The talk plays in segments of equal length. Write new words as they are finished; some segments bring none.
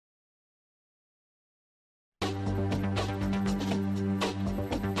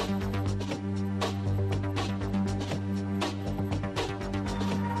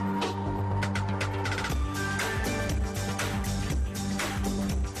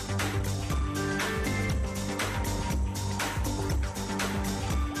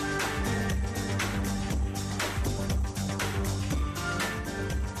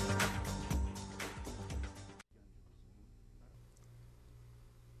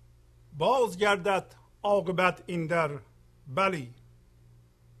باز گردد عاقبت این در، بلی.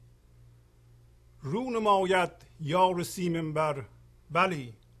 رو نماید یار سیمین بر،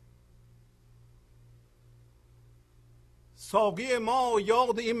 بلی. ساقی ما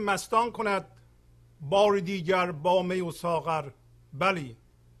یاد این مستان کند، بار دیگر با می و ساغر، بلی.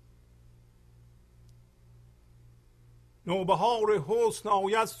 نوبهار حسن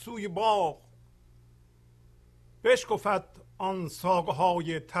آید سوی باغ، بشکفد آن ساقه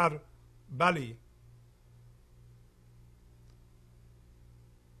های تر، بلی.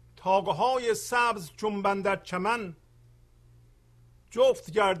 تاقه های سبز جنبندد چمن،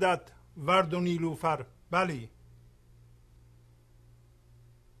 جفت گردد ورد و نیلوفر، بلی.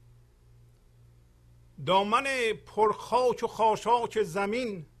 دامن پرخاک و خاشاک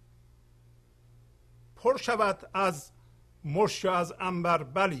زمین، پر شود از مشک و از عنبر،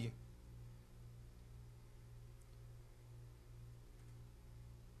 بلی.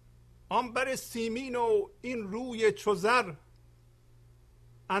 آن بر سیمین و این روی چو زر،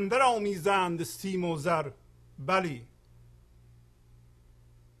 اندر آمیزند سیم و زر، بلی.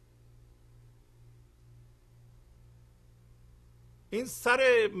 این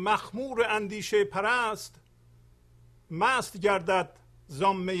سر مخمور اندیشه پرست، مست گردد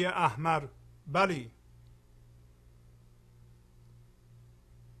زامه احمر، بلی.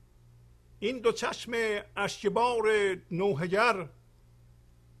 این دو چشم اشکبار نوحگر،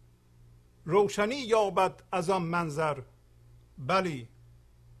 روشنی یابد از آن منظر، بلی.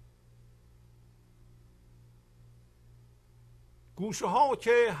 گوشه ها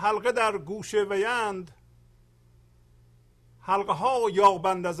که حلقه در گوش ویند، حلقه ها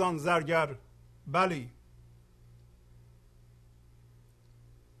یابند از آن زرگر، بلی.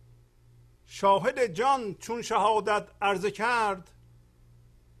 شاهد جان چون شهادت عرضه کرد،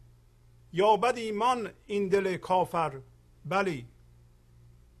 یابد ایمان این دل کافر، بلی.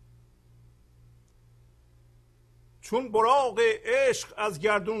 چون براق عشق از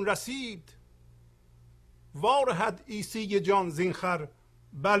گردون رسید، وارهد عیسی جان زین خر،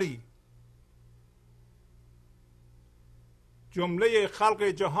 بلی. جمله خلق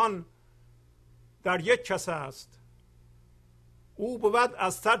جهان در یک کس است، او بود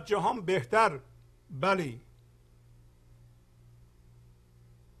از صد جهان بهتر، بلی.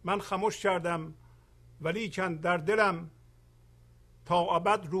 من خموش کردم ولیکن در دلم، تا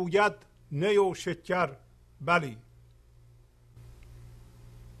ابد روید نی و شکر، بلی.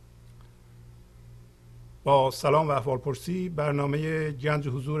 با سلام و احوالپرسی برنامه گنج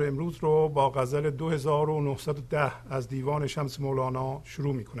حضور امروز رو با غزل 2910 از دیوان شمس مولانا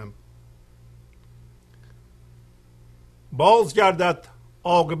شروع می کنم. باز گردد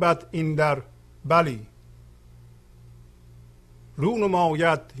عاقبت این در، بلی. رو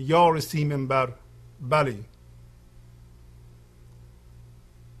نماید یار سیمین بر، بلی.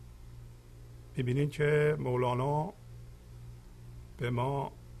 میبینین که مولانا به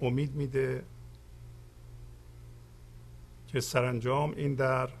ما امید میده که سرانجام این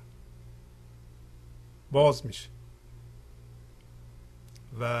در باز میشه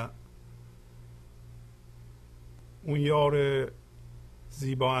و اون یار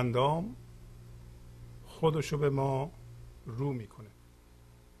زیبا اندام خودشو به ما رو میکنه.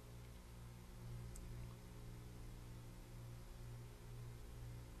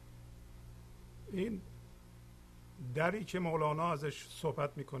 این دری که مولانا ازش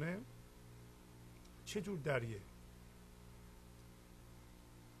صحبت میکنه چه جور دریه؟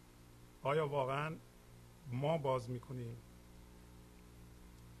 آیا واقعا ما باز میکنیم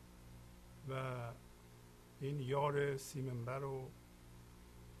و این یار سیمنبر رو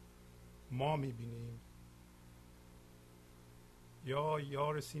ما میبینیم، یا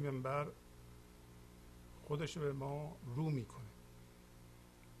یار سیمنبر خودش به ما رو میکنه؟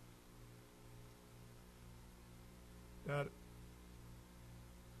 در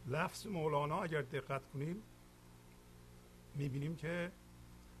لفظ مولانا اگر دقت کنیم میبینیم که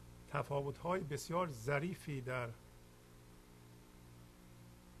تفاوت‌های بسیار ظریفی در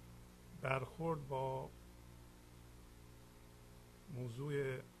برخورد با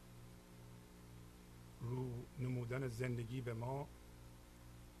موضوع رو نمودن زندگی به ما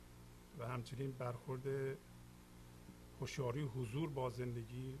و همچنین برخورد هوشیاری حضور با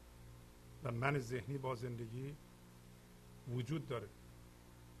زندگی و من ذهنی با زندگی وجود داره.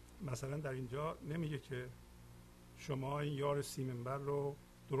 مثلا در اینجا نمیگه که شما این یار سیمنبر رو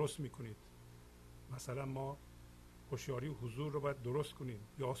درست میکنید، مثلا ما هوشیاری حضور رو باید درست کنیم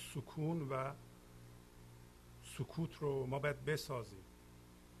یا سکون و سکوت رو ما باید بسازیم.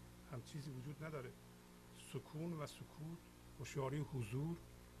 هم چیزی وجود نداره. سکون و سکوت، هوشیاری حضور،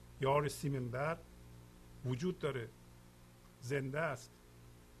 یار سیمنبر وجود داره، زنده است.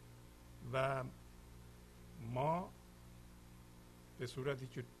 و ما به صورتی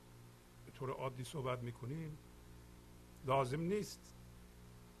که به طور عادی صحبت میکنیم لازم نیست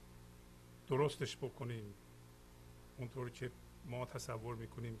درستش بکنیم اونطور که ما تصور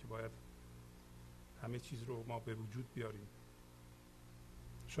میکنیم که باید همه چیز رو ما به وجود بیاریم.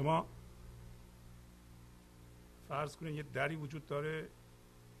 شما فرض کنید یه دری وجود داره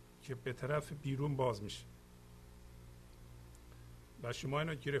که به طرف بیرون باز میشه و شما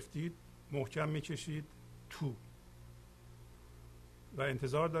اینو گرفتید محکم میکشید تو و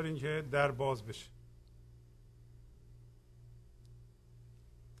انتظار دارین که در باز بشه.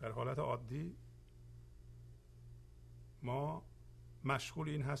 در حالت عادی ما مشغول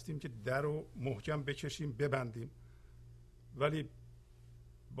این هستیم که در رو محکم بکشیم ببندیم، ولی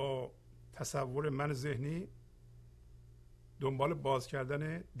با تصور من ذهنی دنبال باز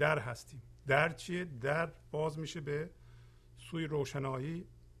کردن در هستیم. در چیه؟ در باز میشه به سوی روشنایی،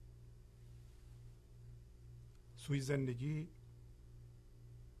 سوی زندگی،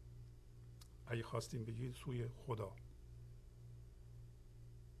 اگه خواستیم بگید سوی خدا.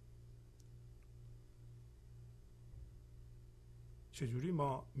 چجوری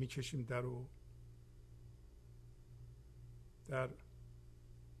ما میکشیم در رو؟ در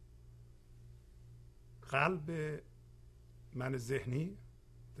قلب من ذهنی،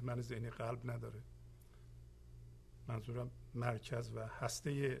 من ذهنی قلب نداره، منظورم مرکز و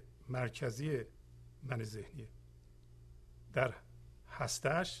هسته مرکزی من ذهنیه. در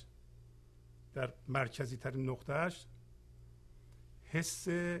هستش، در مرکزی ترین نقطهش حس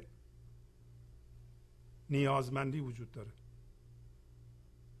نیازمندی وجود داره.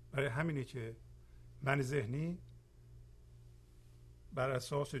 برای همینه که من ذهنی بر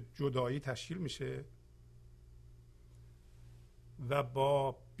اساس جدایی تشکیل میشه و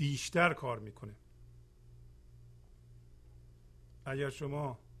با بیشتر کار میکنه. اگر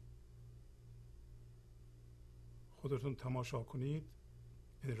شما خودتون تماشا کنید،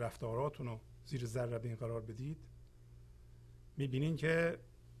 رفتاراتون رو زیر ذره بین قرار بدید، میبینین که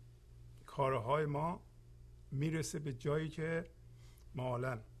کارهای ما میرسه به جایی که ما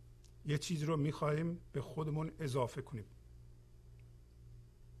الان یه چیز رو میخوایم به خودمون اضافه کنیم.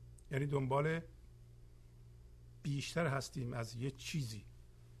 یعنی دنبال بیشتر هستیم از یه چیزی.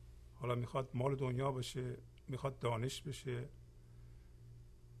 حالا میخواد مال دنیا بشه، میخواد دانش بشه،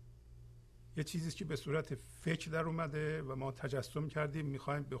 یه چیزی که به صورت فکر در اومده و ما تجسم کردیم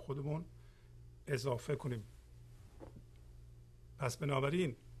میخوایم به خودمون اضافه کنیم. پس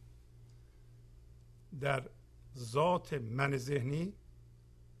بنابراین در ذات من ذهنی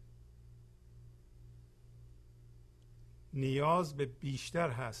نیاز به بیشتر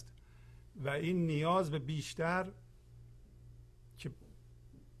هست و این نیاز به بیشتر که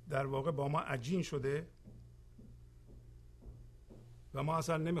در واقع با ما عجین شده و ما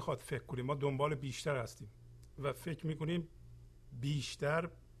اصلا نمیخواد فکر کنیم، ما دنبال بیشتر هستیم و فکر میکنیم بیشتر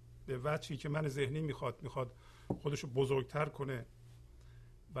به وجهی که من ذهنی میخواد خودشو بزرگتر کنه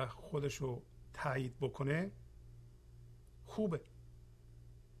و خودشو تایید بکنه. خوبه،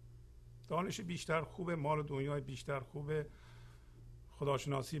 دانش بیشتر خوبه، مال دنیای بیشتر خوبه،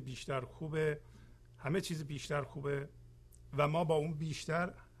 خداشناسی بیشتر خوبه، همه چیز بیشتر خوبه و ما با اون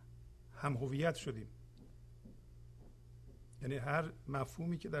بیشتر هم هویت شدیم. یعنی هر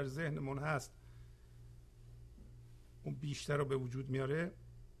مفهومی که در ذهنمون هست اون بیشتر رو به وجود میاره.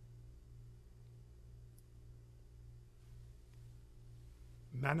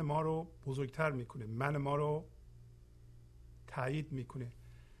 من ما رو بزرگتر میکنه، من ما رو تایید میکنه.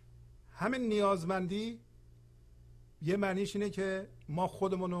 همین نیازمندی یه معنیش اینه که ما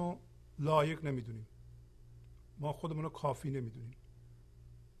خودمون رو لایق نمیدونیم، ما خودمون رو کافی نمیدونیم،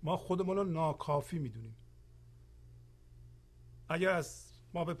 ما خودمون رو ناکافی میدونیم. اگر از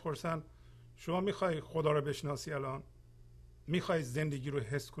ما بپرسن شما میخوای خدا رو بشناسی، الان میخوای زندگی رو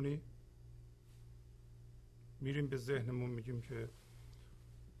حس کنی، میریم به ذهنمون میگیم که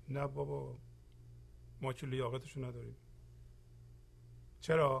نه بابا ما که لیاقتشو نداریم.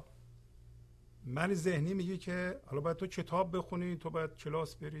 چرا؟ من ذهنی میگه که حالا باید تو کتاب بخونی، تو باید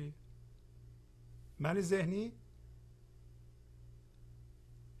کلاس بری. من ذهنی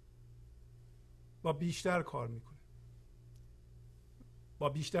با بیشتر کار میکنه. با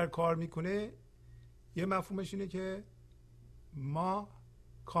بیشتر کار میکنه یه مفهومش اینه که ما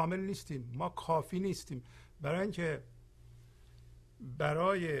کامل نیستیم، ما کافی نیستیم، برای اینکه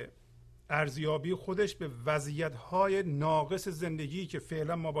برای ارزیابی خودش به وضعیت‌های ناقص زندگی که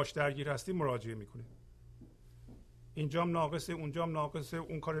فعلا ما باش درگیر هستیم مراجعه میکنه. اینجام ناقصه، اونجام ناقصه،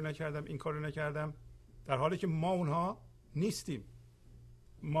 اون کارو نکردم، این کارو نکردم، در حالی که ما اونها نیستیم.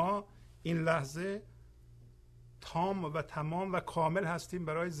 ما این لحظه تام و تمام و کامل هستیم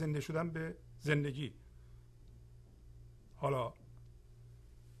برای زنده شدن به زندگی. حالا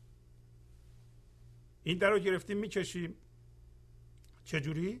این در رو گرفتیم میکشیم.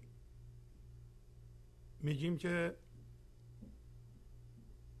 چجوری؟ میگیم که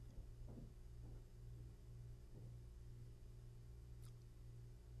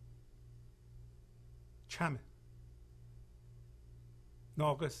کمه،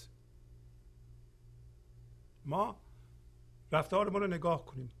 ناقص. ما رفتارمون رو نگاه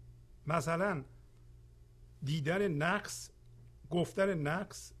کنیم. مثلا دیدن نقص، گفتن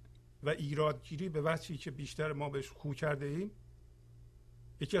نقص و ایرادگیری به وجهی که بیشتر ما بهش خو کرده ایم،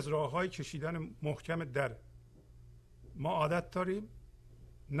 یکی از راه‌های کشیدن محکم در. ما عادت داریم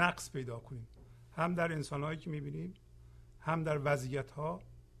نقص پیدا کنیم، هم در انسان‌هایی که می‌بینیم، هم در وضعیت‌ها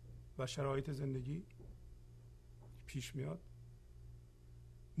و شرایط زندگی پیش میاد،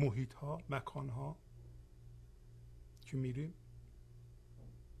 محیط‌ها، مکان‌ها که میریم.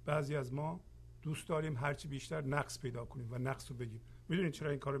 بعضی از ما دوست داریم هرچی بیشتر نقص پیدا کنیم و نقص رو بگیم. میدونید چرا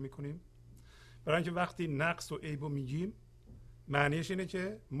این کارو میکنیم؟ برای اینکه وقتی نقص و عیب رو میگیم، معنیش اینه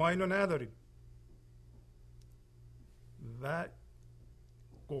که ما اینو نداریم. و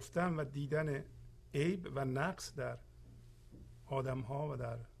گفتن و دیدن عیب و نقص در آدم‌ها و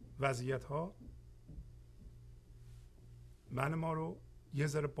در وضعیت‌ها من ما رو یه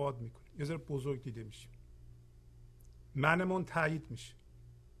ذره باد میکنه، یه ذره بزرگ دیده میشیم، منمون تایید میشه.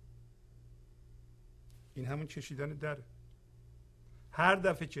 این همون کشیدن دره. هر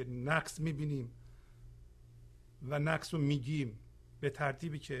دفعه که نقص میبینیم و نقص رو میگیم به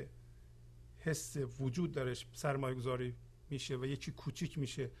ترتیبی که حس وجود درش سرمایه گذاری میشه و یکی کوچیک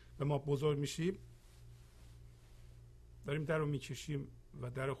میشه و ما بزرگ میشیم، داریم در رو میکشیم و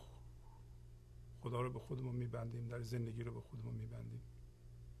در خدا رو به خودمون میبندیم، در زندگی رو به خودمون میبندیم.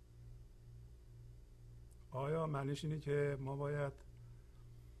 آیا معنیش اینه که ما باید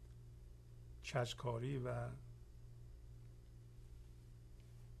کجکاری و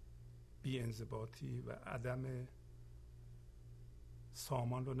بی‌انضباطی و عدم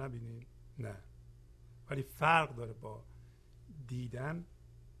سامان رو نبینیم؟ نه. ولی فرق داره با دیدن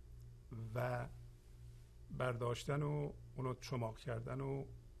و برداشتن و اونو چماق کردن و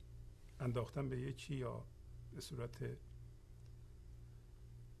انداختن به یکی، یا به صورت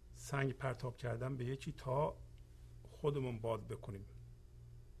سنگ پرتاب کردن به یکی تا خودمون باد بکنیم.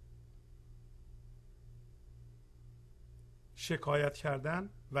 شکایت کردن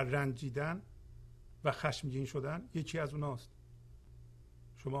و رنجیدن و خشمگین شدن یکی از اوناست.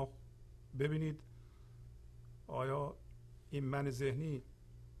 شما ببینید آیا این من ذهنی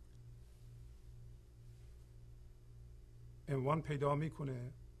عنوان پیدا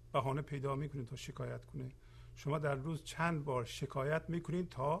میکنه، بهانه پیدا میکنه تا شکایت کنه؟ شما در روز چند بار شکایت میکنید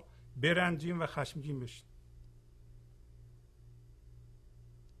تا برنجین و خشمگین بشین؟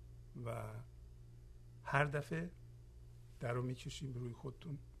 و هر دفعه در رو میکشیم روی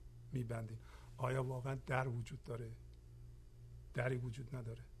خودتون میبندیم. آیا واقعا در وجود داره؟ دری وجود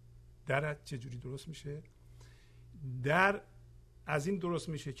نداره. در چجوری درست میشه؟ در از این درست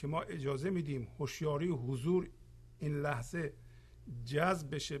میشه که ما اجازه میدیم هوشیاری و حضور این لحظه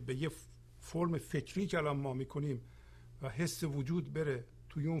جذب بشه به یه فرم فکری که الان ما میکنیم و حس وجود بره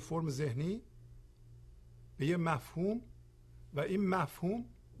توی اون فرم ذهنی به یه مفهوم، و این مفهوم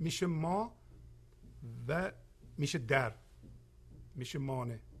میشه ما و میشه در، میشه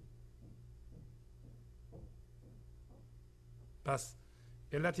مانع. پس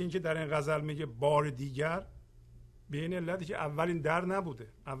علت این که در این غزل میگه بار دیگر، به این علتی که اولین در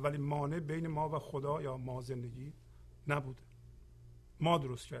نبوده، اولین مانع بین ما و خدا یا ما زندگی نبوده، ما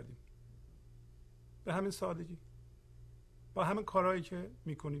درست کردیم. به همین سادگی، با همین کارهایی که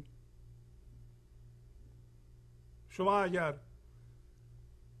میکنیم. شما اگر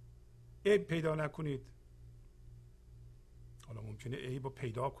عیب پیدا نکنید، حالا ممکنه عیب رو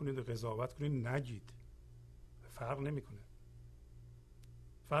پیدا کنید و قضاوت کنید، نگید، فرق نمیکنه.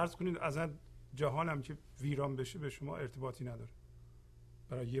 فرض کنید اصلا جهان هم که ویران بشه به شما ارتباطی نداره،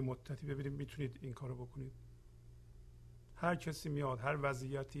 برای یه مدتی ببینید میتونید این کارو بکنید. هر کسی میاد، هر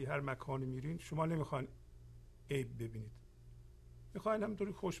وضعیتی، هر مکانی میرین، شما نمیخواین عیب ببینید، میخواین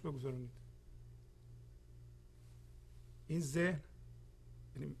همونطوری خوش بگذرونید. این ذهن،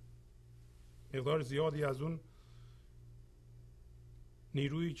 یعنی مقدار زیادی از اون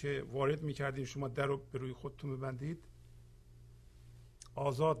نیرویی که وارد میکردین شما در رو به روی خودتون ببندید،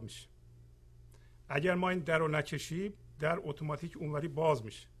 آزاد میشه. اگر ما این در رو نکشیم، در اتوماتیک اونوری باز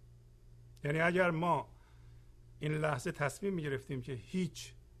میشه. یعنی اگر ما این لحظه تصمیم میگرفتیم که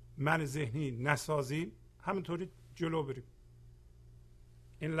هیچ من ذهنی نسازیم، همینطوری جلو بریم،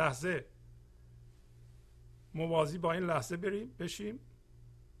 این لحظه موازی با این لحظه بشیم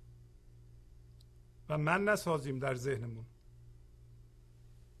و من نسازیم در ذهنمون.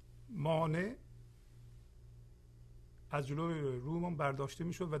 مانع از جلوی رومون برداشته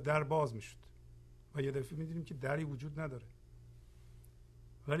میشد و در باز میشد و یه دفعه میدونیم که دری وجود نداره.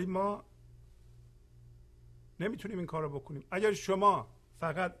 ولی ما نمیتونیم این کار رو بکنیم. اگر شما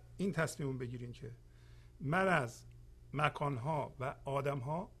فقط این تصمیم بگیرین که من از مکانها و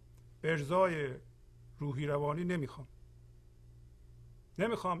آدمها ارضای روحی روانی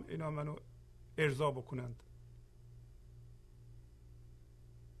نمیخوام اینا منو ارضا بکنند،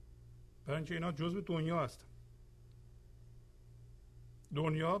 برای اینکه اینا جزء دنیا هستن.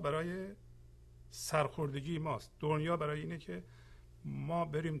 دنیا برای سرخوردگی ماست. دنیا برای اینه که ما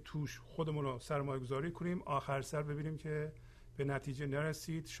بریم توش خودمون رو سرمایه گذاری کنیم، آخر سر ببینیم که به نتیجه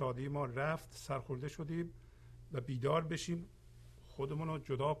نرسید، شادی ما رفت، سرخورده شدیم و بیدار بشیم، خودمون رو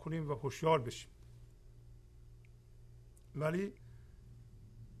جدا کنیم و هوشیار بشیم. ولی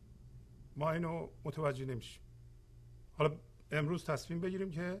ما اینو متوجه نمیشیم. حالا امروز تصمیم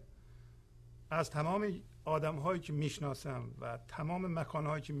بگیریم که از تمام آدم هایی که میشناسم و تمام مکان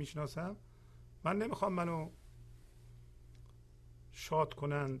هایی که میشناسم، من نمیخوام منو شاد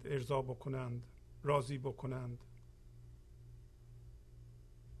کنند، ارضا بکنند، راضی بکنند.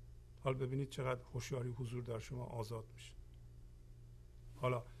 حالا ببینید چقدر هوشیاری حضور در شما آزاد میشه.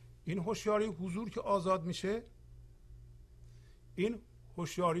 حالا این هوشیاری حضور که آزاد میشه، این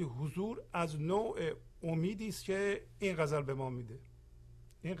هوشیاری حضور از نوع امیدی است که این غزل به ما میده.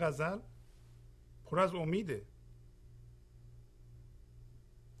 این غزل پر از امیده.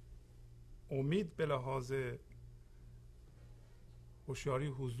 امید به لحاظ هوشیاری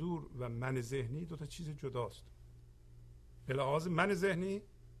حضور و من ذهنی دو تا چیز جداست. به لحاظ من ذهنی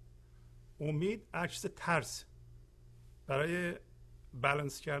امید عکس ترس، برای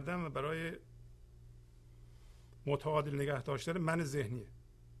بالانس کردن و برای متعادل نگه داشتن من ذهنیه.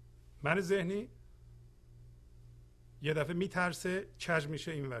 من ذهنی یه دفعه میترسه، کج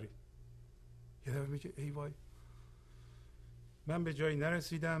میشه اینوری. یه دفعه میگه ای وای من به جایی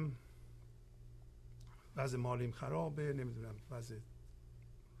نرسیدم، وضع مالیم خرابه، نمیدونم وضع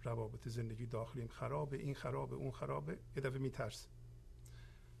روابط زندگی داخلیم خرابه، این خرابه، اون خرابه. یه دفعه میترسه.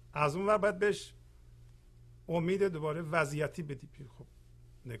 از اون ور باید بهش امید دوباره وضعیتی بدی. خب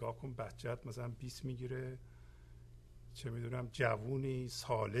نگاه کن بچت مثلا 20 میگیره، چه میدونم جوونی،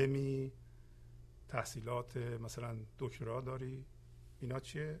 سالمی، تحصیلات مثلا دکترا داری، اینا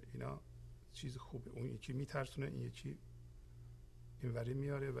چیه؟ اینا چیز خوبه. اون یکی میترسونه، این یکی اینوری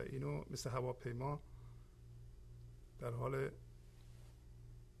میاره و اینو مثل هواپیما در حال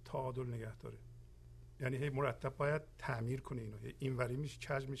تعادل نگه داره. یعنی هی مرتب باید تعمیر کنه اینو. اینوری میشه،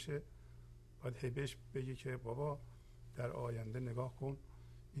 کج میشه، باید هی بهش بگی که بابا در آینده نگاه کن،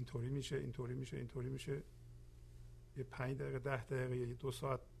 اینطوری میشه، اینطوری میشه، اینطوری میشه. یه 5 دقیقه، 10 دقیقه، یه 2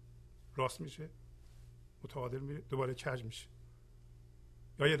 ساعت راست میشه، متعادل میره، دوباره کج میشه.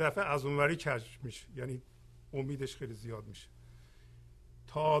 یا یه دفعه از اونوری کج میشه، یعنی امیدش خیلی زیاد میشه.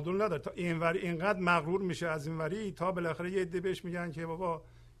 تعادل نداره. تا اینوری اینقدر مغرور میشه از اینوری تا بالاخره یه عده بهش میگن که بابا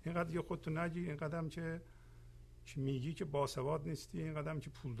اینقدر دیگه خودتو نگیر، اینقدر که میگی که باسواد نیستی، اینقدر که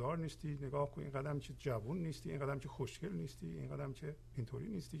پولدار نیستی، نگاه کن اینقدر که جوون نیستی، اینقدر که خوشگل نیستی، اینقدر که اینطوری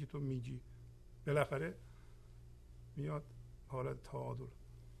نیستی که تو میگی. بالاخره میاد حالت تعادل.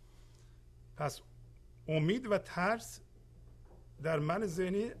 پس امید و ترس در من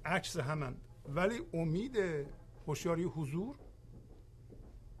ذهنی عکس همند، ولی امید هوشیاری حضور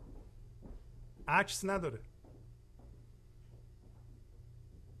عکس نداره.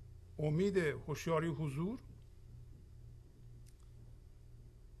 امید هوشیاری حضور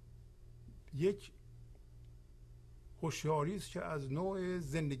یک هوشیاری است که از نوع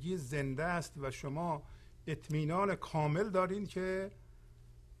زندگی زنده است و شما اطمینان کامل دارین که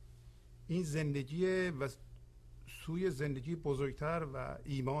این زندگی و سوی زندگی بزرگتر و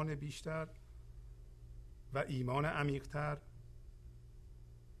ایمان بیشتر و ایمان عمیقتر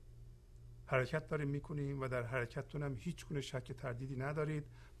حرکت داریم میکنیم و در حرکتتون هم هیچ گونه شک تردیدی ندارید.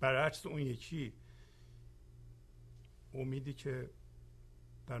 برعکس اون یکی امیدی که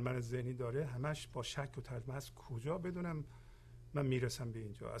در من ذهنی داره همش با شک و تردید. من از کجا بدونم من میرسم به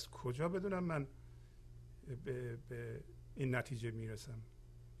اینجا؟ از کجا بدونم من به این نتیجه میرسم؟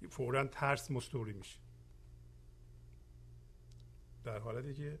 فوراً ترس مستوری میشه. در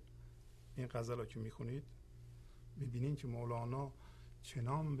حالتی که این غزل ها که میخونید میبینین که مولانا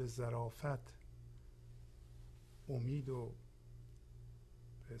چنان به ظرافت امید و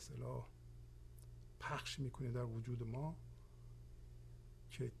به اصطلاح پخش میکنه در وجود ما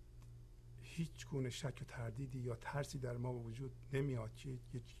که هیچ گونه شک و تردیدی یا ترسی در ما به وجود نمیاد که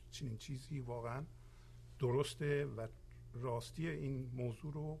یک چنین چیزی واقعا درسته و راستی این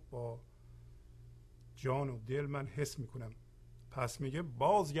موضوع رو با جان و دل من حس میکنم. پس میگه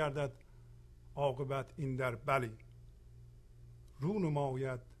باز گردد عاقبت این در بلی، رو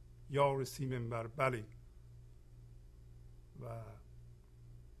نماید یار سیمن بر بلی. و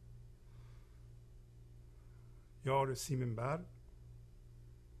یار سیمن بر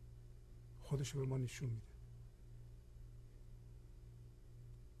خودش به ما نشون میده.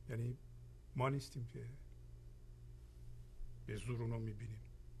 یعنی ما نیستیم که به زور اونو میبینیم،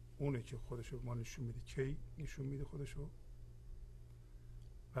 اونه که خودشو به ما نشون میده. کی نشون میده خودشو؟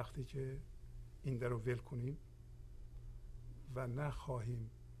 وقتی که این در رو ول کنیم و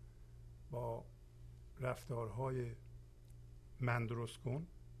نخواهیم با رفتارهای من درست کن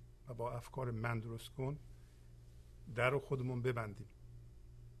و با افکار من درست کن در رو خودمون ببندیم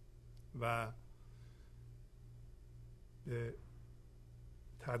و به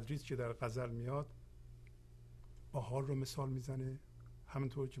تدریج که در غزل میاد بهار رو مثال میزنه.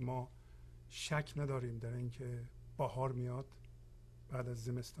 همونطور که ما شک نداریم در اینکه بهار میاد بعد از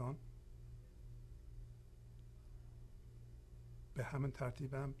زمستان، به همین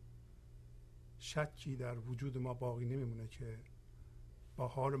ترتیب هم شکی در وجود ما باقی نمیمونه که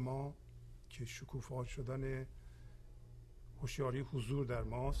بهار ما که شکوفا شدن هوشیاری حضور در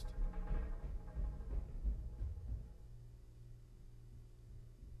ماست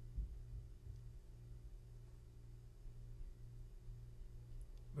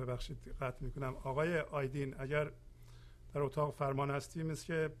ببخشید قطع میکنم. آقای آیدین اگر در اتاق فرمان هستی، مثل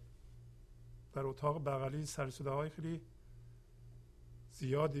که در اتاق بغلی سر صداهای خیلی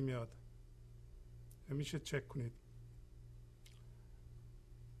زیادی میاد، میشه چک کنید.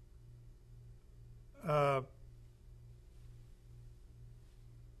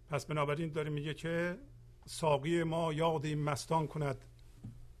 پس بنابراین داره میگه که ساقی ما یاد این مستان کند،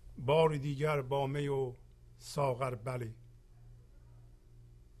 بار دیگر با می و ساغر بلی.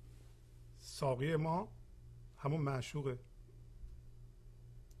 ساقی ما همون معشوقه،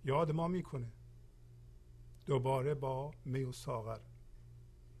 یاد ما میکنه دوباره با می و ساغر.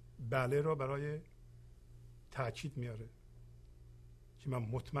 بله رو برای تاکید میاره که من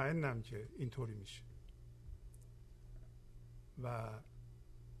مطمئنم که اینطوری میشه. و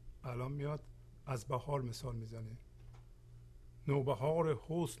الان میاد از بهار مثال میزنه. نوبهار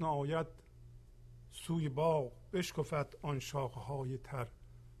حسن آید سوی باغ، بشکفد آن شاخه‌های تر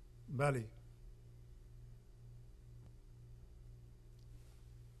بلی.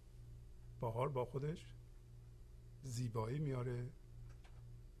 بهار با خودش زیبایی میاره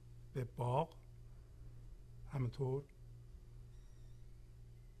به باغ. همونطور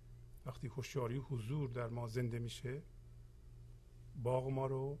وقتی هوشیاری حضور در ما زنده میشه، باغ ما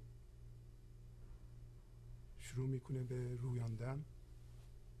رو شروع میکنه به رویاندن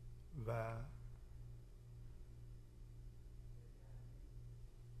و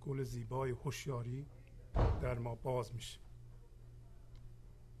گل زیبای هوشیاری در ما باز میشه.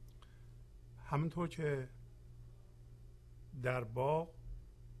 همونطور که در باغ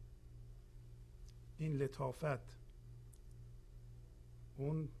این لطافت،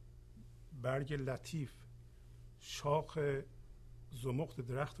 اون برگ لطیف شاخ زمخت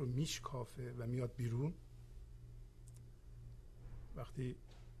درخت رو میشکافه و میاد بیرون، وقتی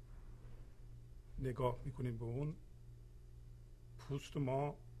نگاه میکنیم به اون، پوست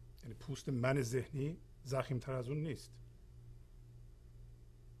ما، یعنی پوست من ذهنی، ضخیم‌تر از اون نیست.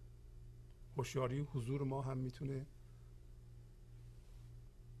 هوشیاری حضور ما هم میتونه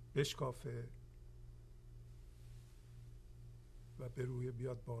بشکافه و به روی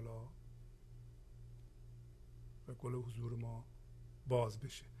بیاد بالا و گل حضور ما باز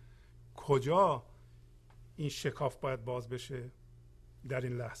بشه. کجا این شکاف باید باز بشه؟ در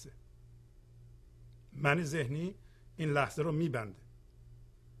این لحظه. من ذهنی این لحظه رو میبنده.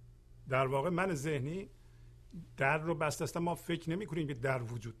 در واقع من ذهنی در رو بسته است، ما فکر نمی کنیم که در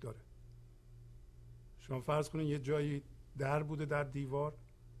وجود داره. شما فرض کنید یه جایی در بوده در دیوار،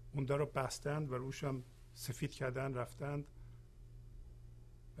 اون در رو بستند و روش هم سفید کردن رفتند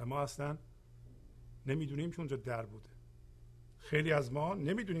و ما اصلا نمیدونیم که اونجا در بوده. خیلی از ما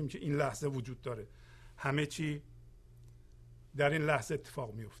نمیدونیم که این لحظه وجود داره. همه چی در این لحظه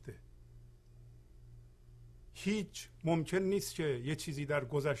اتفاق میفته. هیچ ممکن نیست که یه چیزی در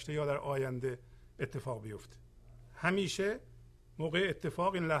گذشته یا در آینده اتفاق بیفته. همیشه موقع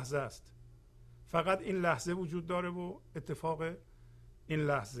اتفاق این لحظه است. فقط این لحظه وجود داره و اتفاق این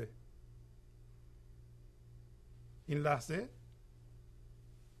لحظه. این لحظه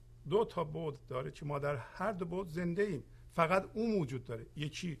دو تا بعد داره که ما در هر دو بعد زنده ایم. فقط اون وجود داره.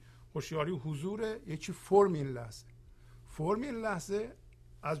 یکی هوشیاری حضوره، یکی فرم این لحظه. فرم این لحظه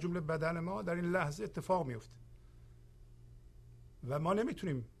از جمله بدن ما در این لحظه اتفاق میفته و ما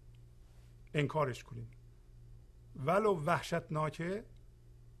نمیتونیم انکارش کنیم. ولو وحشتناکه،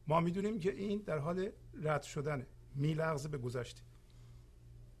 ما میدونیم که این در حال رد شدنه، میلغزه به گذشته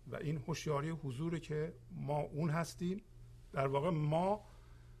و این هوشیاری حضوره که ما اون هستیم. در واقع ما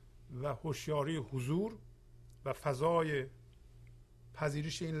و هوشیاری حضور و فضای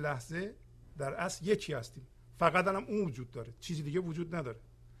پذیرش این لحظه در اصل یکی هستیم. فقط هم اون وجود داره، چیزی دیگه وجود نداره.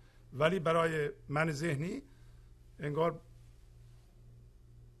 ولی برای من ذهنی انگار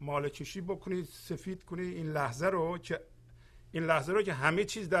مال کشی بکنی، سفید کنی این لحظه رو که همه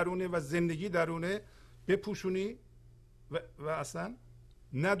چیز درونه و زندگی درونه بپوشونی و اصلا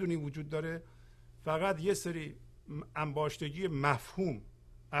ندونی وجود داره. فقط یه سری انباشتگی مفهوم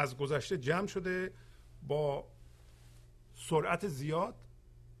از گذشته جمع شده با سرعت زیاد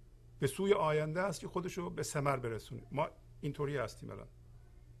به سوی آینده است که خودشو به ثمر برسونه. ما اینطوری هستیم الان.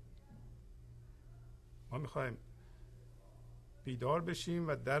 ما میخوایم بیدار بشیم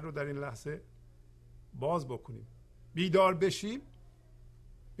و در رو در این لحظه باز بکنیم. بیدار بشیم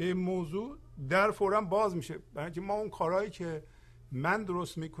به این موضوع، در فوراً باز میشه. برای اینکه ما اون کارهایی که من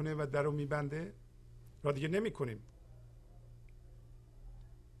درست میکنه و در رو میبنده را دیگه نمیکنیم.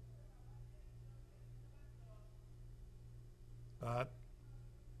 بعد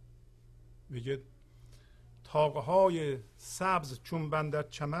میگه تاقه های سبز چون بندد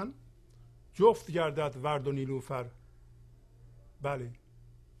چمن، جفت گردد ورد و نیلوفر. بله،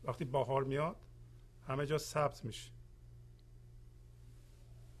 وقتی بهار میاد همه جا سبز میشه.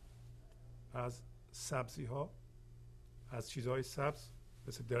 از سبزی ها، از چیزهای سبز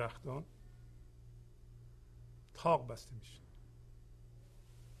مثل درختان تاق بسته میشه،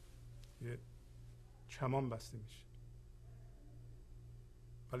 یه چمان بسته میشه.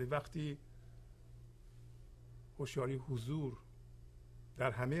 ولی وقتی هوشیاری حضور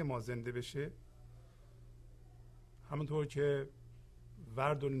در همه ما زنده بشه، همونطور که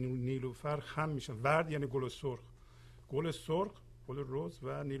ورد و نیلوفر خم میشن. ورد یعنی گل سرخ، گل سرخ، گل رز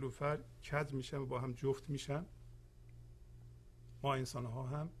و نیلوفر کج میشن و با هم جفت میشن. ما انسان ها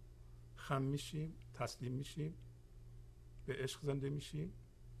هم خم میشیم، تسلیم میشیم، به عشق زنده میشیم،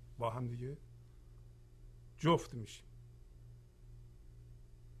 با هم دیگه جفت میشیم.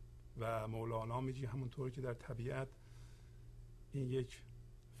 و مولانا میگه همونطور که در طبیعت این یک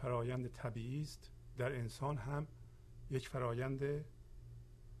فرایند طبیعی است، در انسان هم یک فرایند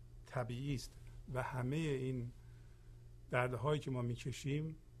طبیعی است و همه این دردهایی که ما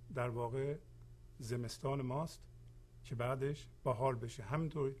میکشیم در واقع زمستان ماست که بعدش بهار بشه.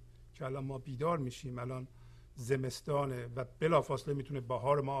 همینطور که الان ما بیدار میشیم، الان زمستانه و بلافاصله میتونه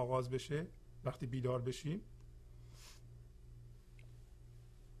بهار ما آغاز بشه وقتی بیدار بشیم.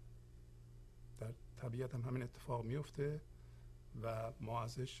 در طبیعت هم همین اتفاق میفته و ما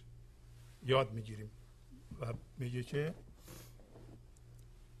ازش یاد میگیریم. و میگه که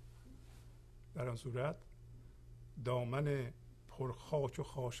در آن صورت دامن پرخاک و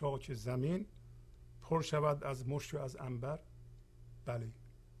خاشاک زمین پر شود از مشک و از عنبر. بله،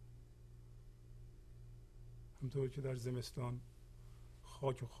 همونطور که در زمستان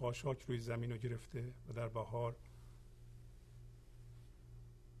خاک و خاشاک روی زمین رو گرفته و در بهار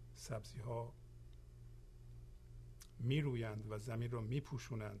سبزی ها می رویند و زمین رو می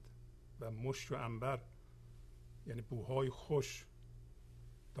پوشونند و مشک و عنبر یعنی بوهای خوش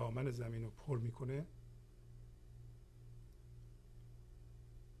دامن زمین رو پر میکنه.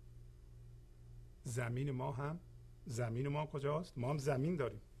 زمین ما کجاست؟ ما هم زمین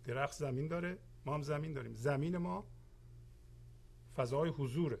داریم. درخت زمین داره، ما هم زمین داریم. زمین ما فضای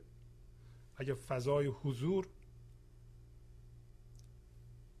حضوره. اگه فضای حضور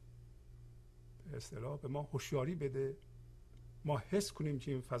به اصطلاح به ما هوشیاری بده، ما حس کنیم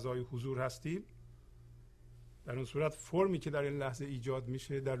که این فضای حضور هستیم، در اون صورت فرمی که در این لحظه ایجاد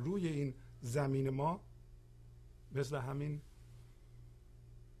میشه در روی این زمین ما مثل همین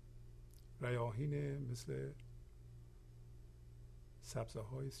ریاحینه، مثل سبزه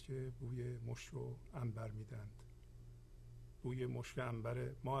هایی است که بوی مشک و عنبر میدند. بوی مشک و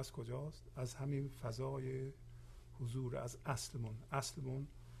عنبر ما از کجاست؟ از همین فضای حضور، از اصلمون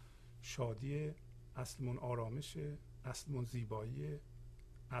شادیه، اصلمون آرامشه، اصلمون زیباییه،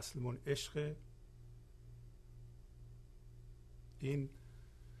 اصلمون عشق. این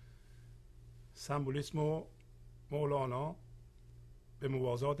سمبولیسم و مولانا به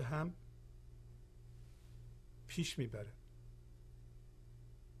موازات هم پیش میبره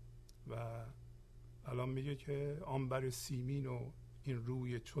و الان میگه که عنبر سیمین و این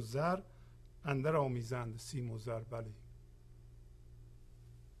روی چو زر اندر آمیزند سیم و زر. بله،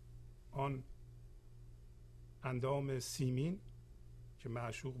 آن اندام سیمین که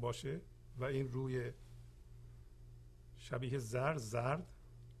معشوق باشه و این روی شبیه زرد،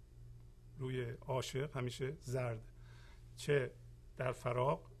 روی عاشق همیشه زرد، چه در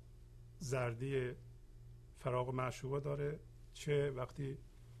فراق زردی فراق معشوقه داره، چه وقتی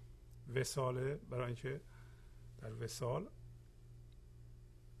وصاله، برای اینکه در وصال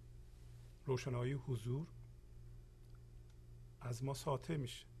روشنایی حضور از ما ساطع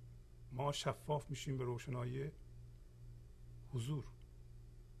میشه، ما شفاف میشیم به روشنایی حضور.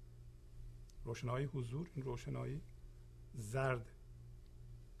 روشنایی حضور، این روشنایی زرد،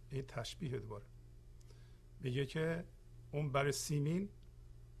 این تشبیه دوباره میگه که اون بر سیمین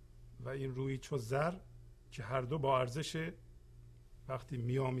و این روی چو زر که هر دو با ارزش وقتی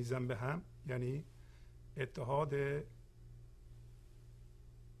میامیزن به هم، یعنی اتحاد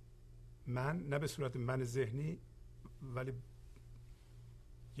من، نه به صورت من ذهنی ولی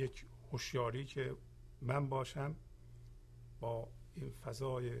یک هوشیاری که من باشم با این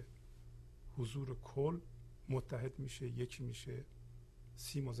فضای حضور کل متحد میشه، یکی میشه،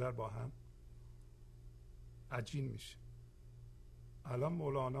 سیم و زر با هم عجین میشه. الان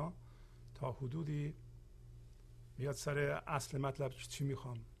مولانا تا حدودی میاد سر اصل مطلب چی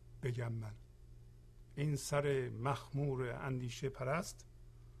میخوام بگم من. این سر مخمور اندیشه پرست،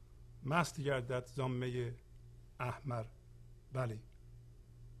 مست گردد زامه احمر. بله،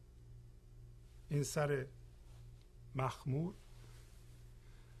 این سر مخمور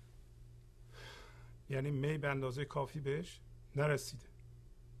یعنی می به اندازه کافی بهش نرسیده،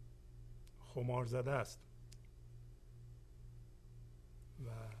 خمار زده است و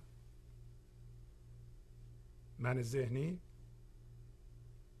من ذهنی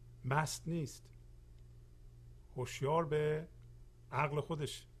مست نیست، هوشیار به عقل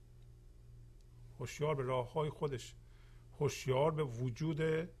خودش، هوشیار به راههای خودش، هوشیار به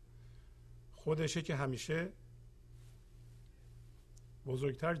وجود خودشه که همیشه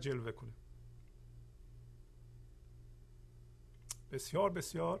بزرگتر جلوه کنه. بسیار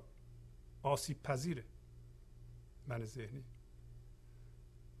بسیار آسیب پذیره من ذهنی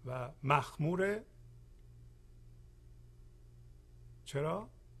و مخموره. چرا؟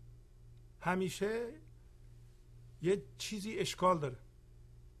 همیشه یه چیزی اشکال داره.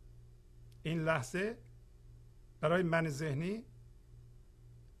 این لحظه برای من ذهنی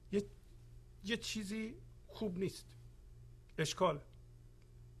یه چیزی خوب نیست، اشکال،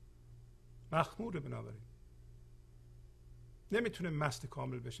 مخموره، بنابراین نمیتونه مست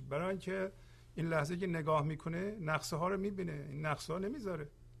کامل بشه. برای اینکه این لحظه که نگاه میکنه نقصه ها رو میبینه، این نقصه ها نمیذاره،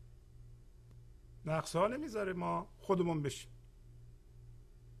 نقصه ها نمیذاره ما خودمون بشیم.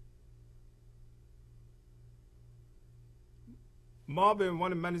 ما به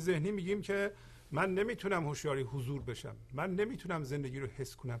عنوان من ذهنی میگیم که من نمیتونم هوشیاری حضور بشم، من نمیتونم زندگی رو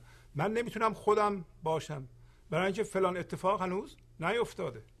حس کنم، من نمیتونم خودم باشم، برای اینکه فلان اتفاق هنوز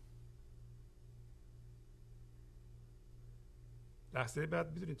نیفتاده. لحظه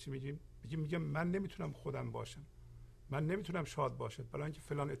بعد میدونید چی میگیم؟ میگم من نمیتونم خودم باشم، من نمیتونم شاد باشم، برای اینکه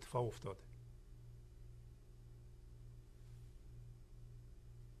فلان اتفاق افتاده.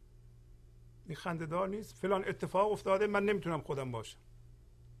 این خنده‌دار نیست؟ فلان اتفاق افتاده، من نمیتونم خودم باشم.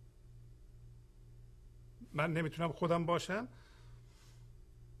 من نمیتونم خودم باشم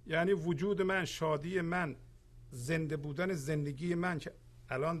یعنی وجود من، شادی من، زنده بودن زندگی من که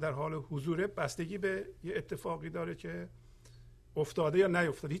الان در حال حضوره بستگی به یه اتفاقی داره که افتاده یا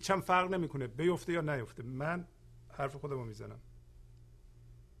نیفتاده. هیچ هم فرق نمیکنه بیفته یا نیفته، من حرف خودم رو میزنم.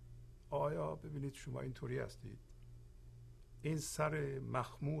 آیا ببینید شما اینطوری هستید؟ این سر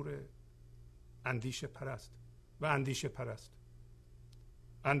مخمور اندیشه پرست و اندیشه پرست،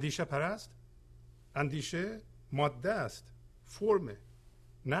 اندیشه پرست، اندیشه ماده است، فرمه،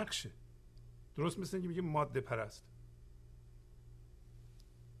 نقشه، درست مثل اینکه میگه ماده پرست.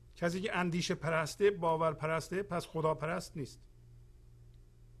 کسی که اندیشه پرسته، باور پرسته، پس خدا پرست نیست.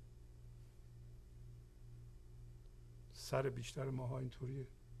 سر بیشتر ماها اینطوریه،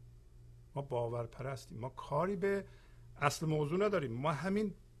 ما باور پرستیم، ما کاری به اصل موضوع نداریم، ما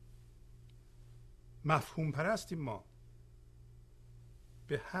همین مفهوم پرستیم، ما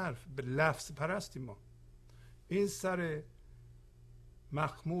به حرف، به لفظ پرستیم. ما این سر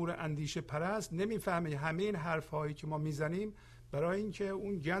مخمور اندیشه پرست نمیفهمه همه این حرف هایی که ما میزنیم برای اینکه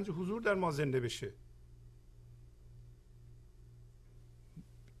اون گنج حضور در ما زنده بشه.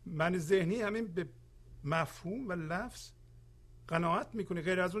 من ذهنی همین به مفهوم و لفظ قناعت میکنه،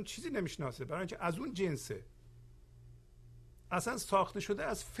 غیر از اون چیزی نمیشناسه، برای اینکه از اون جنسه، اصلا ساخته شده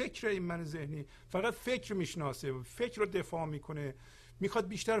از فکر. این من ذهنی فقط فکر میشناسه، فکر رو دفاع میکنه، میخواد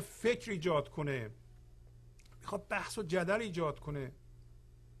بیشتر فکر ایجاد کنه، میخواد بحث و جدل ایجاد کنه.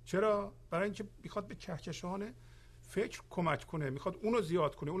 چرا؟ برای اینکه میخواد به کهکشان فکر کمک کنه، میخواد اونو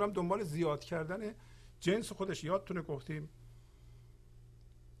زیاد کنه، اونم دنبال زیاد کردن جنس خودش. یادتونه گفتیم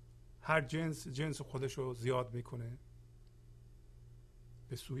هر جنس خودش رو زیاد میکنه،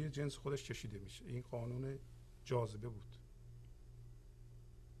 به سوی جنس خودش کشیده میشه. این قانون جاذبه بود.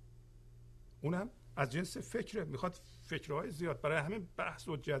 اونم از جنس فکره، میخواد فکرهای زیاد. برای همین بحث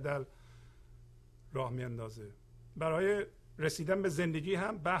و جدل راه میاندازه. برای رسیدن به زندگی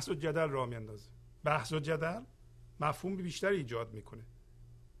هم بحث و جدل راه میاندازه. بحث و جدل مفهوم بیشتری ایجاد میکنه.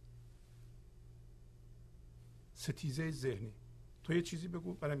 ستیزه ذهنی. تو یه چیزی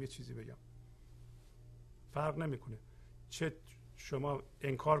بگو، منم یه چیزی بگم، فرق نمیکنه. چه شما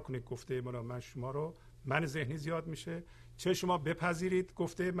انکار کنید گفته منو، من شما رو، من ذهنی زیاد میشه، چه شما بپذیرید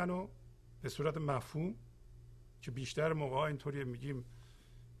گفته منو به صورت مفهوم، که بیشتر موقع اینطوری میگیم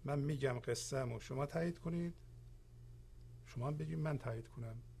من میگم قصه‌مو شما تایید کنید، شما هم بگیم من تایید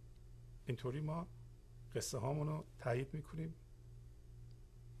کنم. اینطوری ما قصه هامون رو تایید میکنیم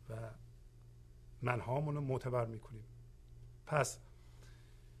و منهامون رو معتبر میکنیم. پس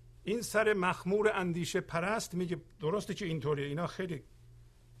این سر مخمور اندیشه پرست میگه درسته که اینطوریه، اینا خیلی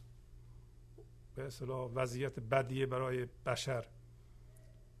به اصطلاح وضعیت بدیه برای بشر،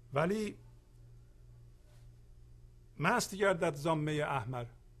 ولی مست گردد زان می احمر.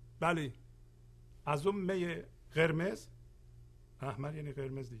 بله، از اون می قرمز، احمر یعنی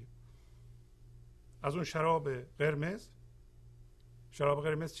قرمز دیگه، از اون شراب قرمز. شراب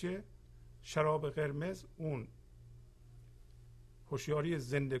قرمز چیه؟ شراب قرمز اون هوشیاری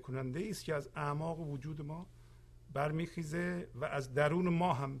زنده کننده است که از اعماق وجود ما برمیخیزه و از درون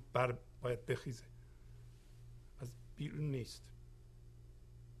ما هم باید بخیزه، از بیرون نیست.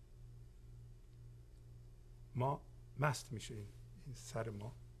 ما مست میشه این سر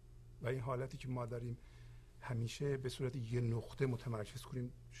ما، و این حالتی که ما داریم همیشه به صورت یه نقطه متمرکز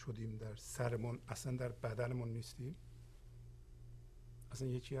کنیم شدیم در سرمون، اصلا در بدنمون نیستیم. اصلا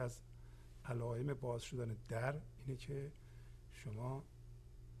یکی از علائم باز شدن در اینه که شما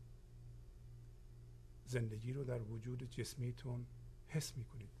زندگی رو در وجود جسمیتون حس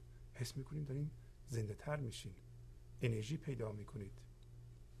میکنید، حس میکنید دارین زنده تر میشین، انرژی پیدا میکنید.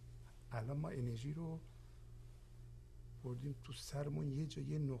 الان ما انرژی رو بردیم تو سرمون یه جا،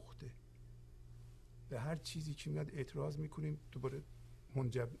 یه نقطه. به هر چیزی که میاد اعتراض میکنیم، دوباره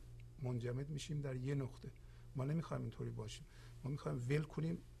منجمد میشیم در یه نقطه. ما نمیخوایم اینطوری باشیم، ما میخوایم ول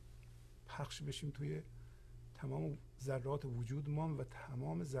کنیم، پخش بشیم توی تمام ذرات وجودمون و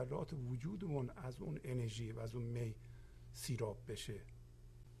تمام ذرات وجودمون از اون انرژی و از اون می سیراب بشه.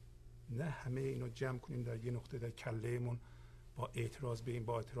 نه همه اینو جمع کنیم در یه نقطه، در کلهمون، با اعتراض به این،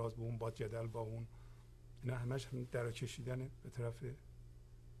 با اعتراض به اون، با جدل با اون. اینا همش هم در کشیدن به طرف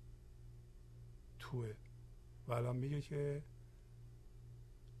توه. و الان میگه که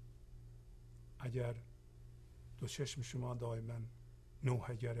اگر دو چشم شما دائما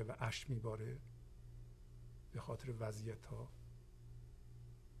نوحه‌گره و اشک میباره به خاطر وضعیت ها،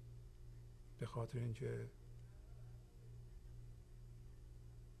 به خاطر اینکه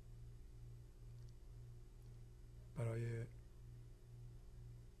برای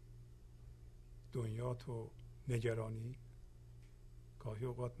دنیا تو نگرانی، گاهی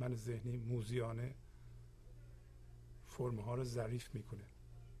اوقات من ذهنی موذیانه فرمها رو ظریف میکنه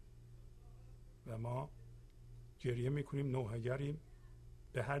و ما گریه میکنیم، نوحه‌گریم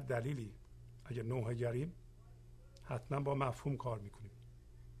به هر دلیلی. اگر نوحه‌گریم حتما با مفهوم کار میکنیم،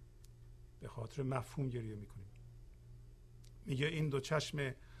 به خاطر مفهوم گریه میکنیم. میگه این دو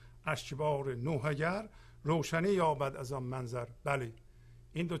چشم اشکبار نوحه‌گر روشنی یابد از آن منظر. بله،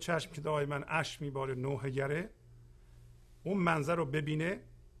 این دو چشم که دائما اشک میباره، نوحه‌گره، اون منظر رو ببینه،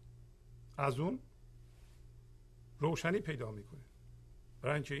 از اون روشنی پیدا میکنه.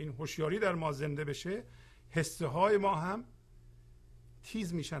 برای اینکه این هوشیاری در ما زنده بشه، حسه های ما هم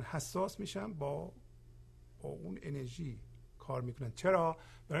تیز میشن، حساس میشن، با اون انرژی کار میکنن. چرا؟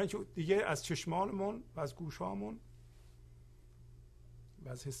 برای اینکه دیگه از چشمانمون و از گوشامون و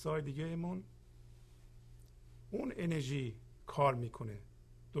از حسای دیگهمون اون انرژی کار میکنه.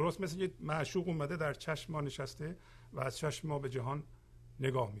 درست مثل یه معشوق اومده در چشم ما نشسته و از چشم ما به جهان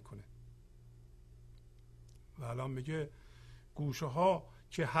نگاه میکنه. و الان میگه گوشه ها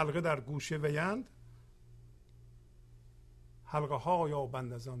که حلقه در گوشه ویند، حلقه ها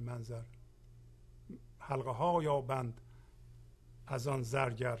یابند از آن منظر. حلقه ها یابند از آن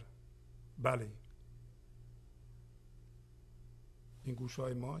زرگر. بله، این گوشه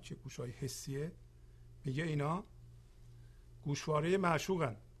های ما که گوشه های حسیه، میگه اینا گوشواره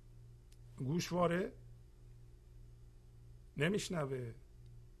معشوقن. گوشواره نمیشنوه.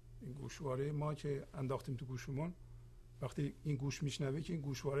 این گوشواره ما که انداختیم تو گوشمون، وقتی این گوش میشنوه که این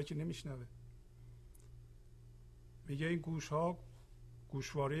گوشواره که نمیشنوه. میگه این گوش ها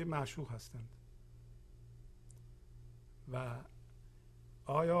گوشواره معشوق هستند و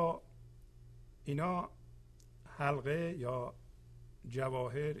آیا اینا حلقه یا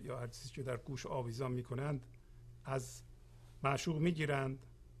جواهر یا هر چیزی که در گوش آویزان میکنند از معشوق میگیرند؟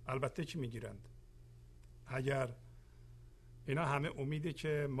 البته که میگیرند. اگر اینا همه امیده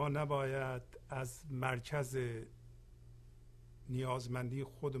که ما نباید از مرکز نیازمندی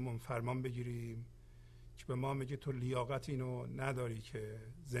خودمون فرمان بگیریم که به ما میگه تو لیاقت اینو نداری که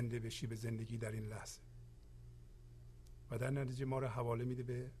زنده بشی به زندگی در این لحظه، و در نتیجه ما رو حواله میده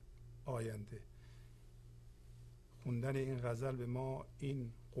به آینده. خوندن این غزل به ما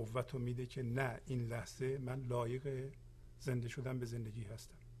این قوت رو میده که نه، این لحظه من لایق زنده شدن به زندگی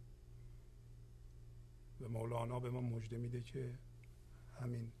هستم. و مولانا به ما مژده میده که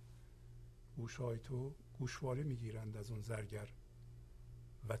همین گوشهای تو گوشواره میگیرند از اون زرگر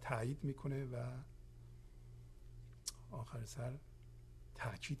و تایید میکنه و آخر سر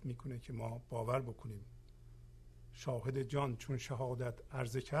تاکید میکنه که ما باور بکنیم شاهد جان چون شهادت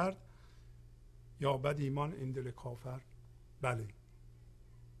عرضه کرد، یا بد ایمان این دل کافر. بله،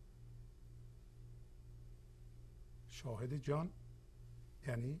 شاهد جان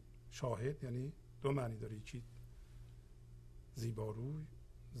یعنی شاهد، یعنی دو معنی داره، یکی زیباروی،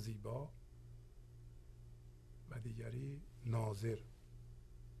 زیبا، و دیگری ناظر،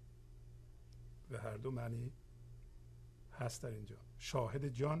 و هر دو معنی هست در اینجا. شاهد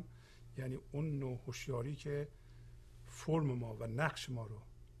جان یعنی اون نوع هوشیاری که فرم ما و نقش ما رو،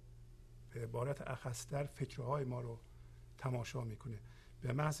 به عبارت اخستر فکرهای ما رو تماشا میکنه.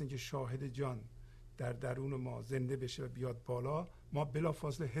 به محض اینکه شاهد جان در درون ما زنده بشه و بیاد بالا، ما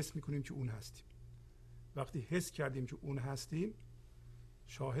بلافاصله حس میکنیم که اون هستیم. وقتی حس کردیم که اون هستیم،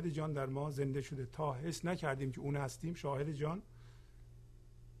 شاهد جان در ما زنده شده. تا حس نکردیم که اون هستیم، شاهد جان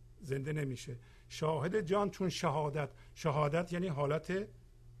زنده نمیشه. شاهد جان چون شهادت یعنی حالت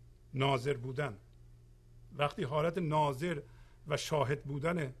ناظر بودن. وقتی حالت ناظر و شاهد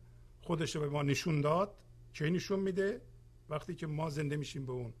بودن خودش رو به ما نشون داد، چه نشون میده؟ وقتی که ما زنده میشیم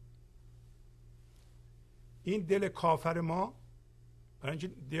به اون. این دل کافر ما، برای اینکه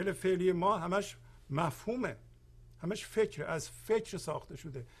دل فعلی ما همش مفهومه، همش فکر، از فکر ساخته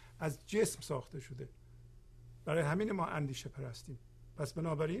شده، از جسم ساخته شده. برای همین ما اندیشه پرستیم. پس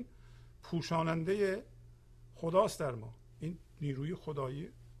بنابراین پوشاننده خداست در ما. این نیروی خدایی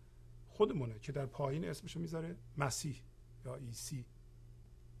خودمونه که در پایین اسمشو میذاره مسیح یا عیسی.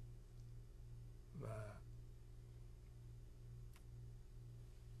 و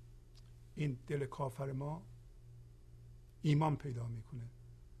این دل کافر ما ایمان پیدا میکنه.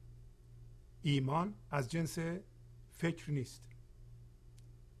 ایمان از جنس فکر نیست.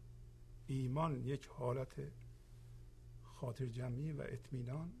 ایمان یک حالت خاطر جمعی و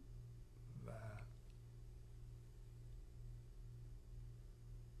اطمینان و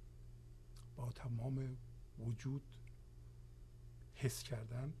با تمام وجود حس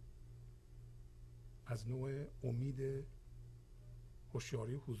کردن از نوع امید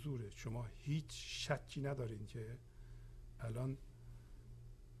هوشیاری حضوره. شما هیچ شکی ندارین که الان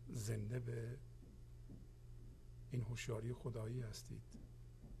زنده به این هوشیاری خدایی هستید.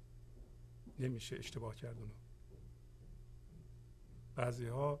 نمیشه اشتباه کرد اونو. بعضی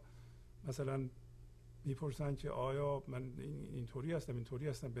ها مثلا میپرسن که آیا من اینطوری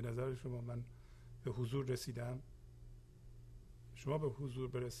هستم، به نظر شما من به حضور رسیدم؟ شما به حضور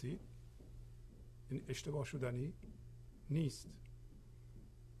برسید، این اشتباه شدنی نیست.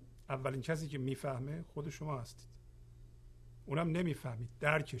 اولین کسی که میفهمه خود شما هستید. اونم نمیفهمید،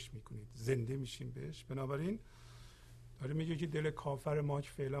 درکش میکنید، زنده میشین بهش. بنابراین داره میگه که دل کافر ما که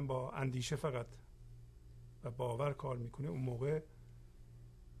فعلا با اندیشه فقط و باور کار میکنه، اون موقع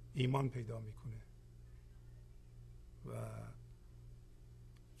ایمان پیدا میکنه. و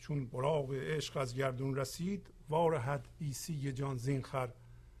چون براق عشق از گردون رسید، وارهد عیسی جان زین خر.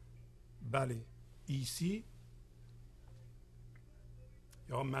 بله، عیسی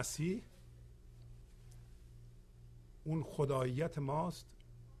یا مسیح اون خداییت ماست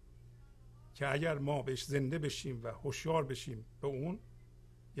که اگر ما بهش زنده بشیم و هوشیار بشیم به اون،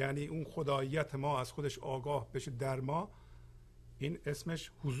 یعنی اون خداییت ما از خودش آگاه بشه در ما، این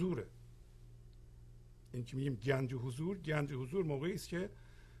اسمش حضوره. این که میگیم گنج حضور موقعی است که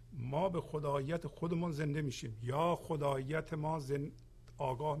ما به خداییت خودمون زنده میشیم، یا خداییت ما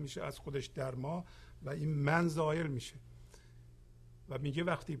آگاه میشه از خودش در ما و این من زائل میشه. و میگه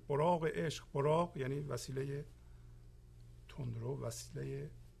وقتی براق عشق، براق یعنی وسیله تندرو،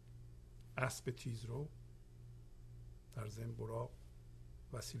 وسیله اسب تیزرو، در ضمن براق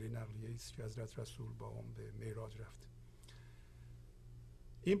وسیله نقلیه است که حضرت رسول با اون به معراج رفت.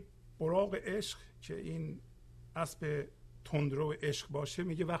 این براق عشق که این اسب تندرو عشق باشه،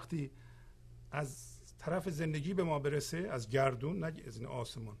 میگه وقتی از طرف زندگی به ما برسه، از گردون، نه از این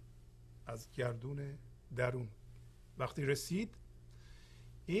آسمان، از گردون درون وقتی رسید،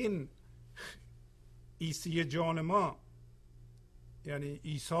 این عیسی جان ما، یعنی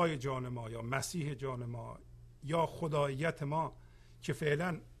عیسی جان ما یا مسیح جان ما یا خداییت ما که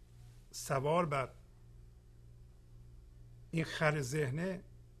فعلا سوار بر این خر ذهنه،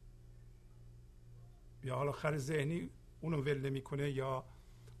 یا حالا خر ذهنی اونو ول نمیکنه یا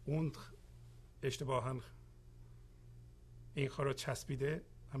اون اشتباها این خر رو چسبیده.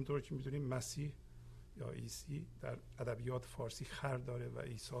 همونطور که میدونیم مسیح یا عیسی در ادبیات فارسی خر داره و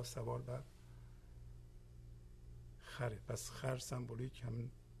عیسی سوار بر خره. پس خر سمبولیک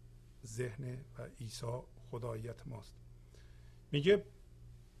هم ذهن و عیسی خداییت ماست. میگه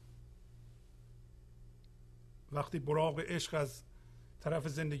وقتی براق عشق از طرف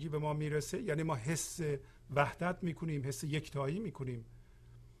زندگی به ما میرسه، یعنی ما حس وحدت میکنیم، حس یکتایی میکنیم.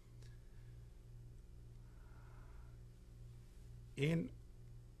 این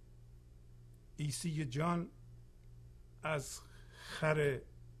عیسی جان از خر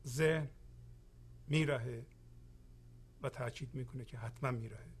ذهن میرهه و تاکید میکنه که حتما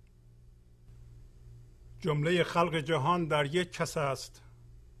میرهه. جمله خلق جهان در یک کس است،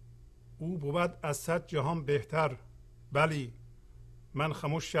 او بود از 100 جهان بهتر. بلی من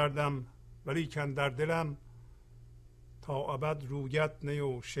خموش کردم ولیکن در دلم تا ابد رویت نی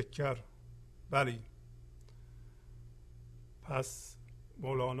و شکر. بلی. پس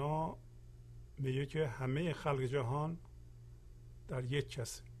مولانا میگه که همه خلق جهان در یک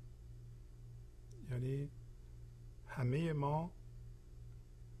کس، یعنی همه ما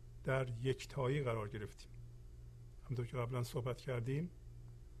در یکتایی قرار گرفتیم. همونطور که قبلا صحبت کردیم،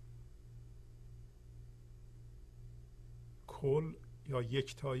 کل یا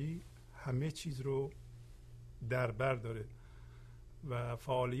یکتایی همه چیز رو در بر داره و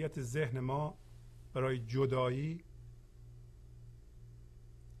فعالیت ذهن ما برای جدایی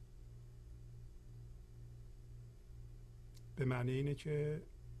به معنی اینه که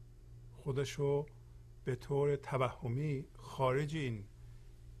خودشو به طور توهمی خارج این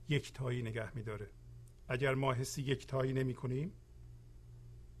یکتایی نگه میداره. اگر ما حس یکتایی نمی کنیم،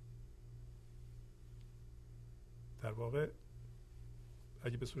 در واقع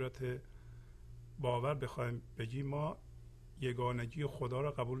اگه به صورت باور بخوایم بگیم، ما یگانگی خدا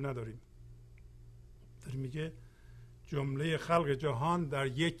را قبول نداریم. در میگه جمله خلق جهان در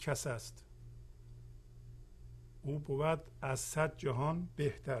یک کس است، او بود از 100 جهان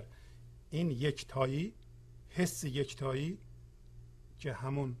بهتر. این یکتایی، حس یکتایی که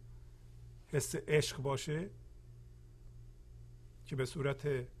همون حس عشق باشه، که به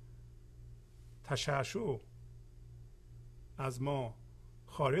صورت تشعشع از ما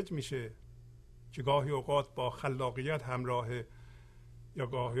خارج میشه، که گاهی اوقات با خلاقیت همراهه یا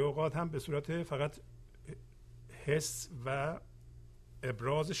گاهی اوقات هم به صورت فقط حس و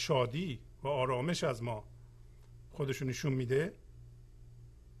ابراز شادی و آرامش از ما خودشو نشون میده.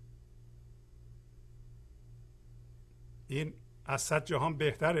 این از 100 جهان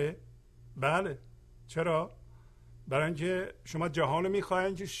بهتره. بله. چرا؟ برای اینکه شما جهان رو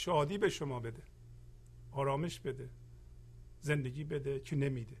میخواین که شادی به شما بده، آرامش بده، زندگی بده، که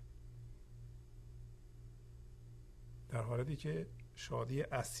نمیده. در حالتی که شادی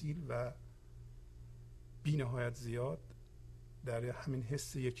اصیل و بی نهایت زیاد در همین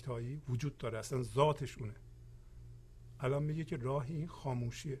حس یکتایی وجود داره، اصلا ذاتشونه. الان میگه که راه این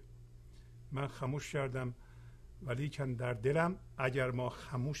خاموشیه. من خاموش کردم ولیکن در دلم، اگر ما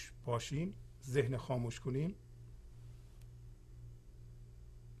خاموش باشیم، ذهن خاموش کنیم،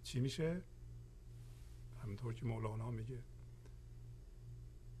 چی میشه؟ همونطور که مولانا میگه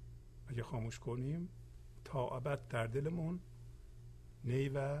اگه خاموش کنیم تا ابد در دلمون نی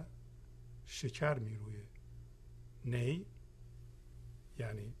و شکر میرویه. نی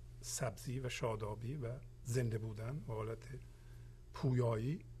یعنی سبزی و شادابی و زنده بودن و حالت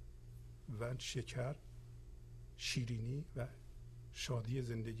پویایی، و شکر شیرینی و شادی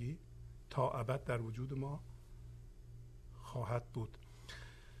زندگی تا ابد در وجود ما خواهد بود.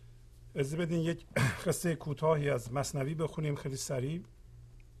 اجازه بدین یک قصه کوتاهی از مثنوی بخونیم خیلی سریع.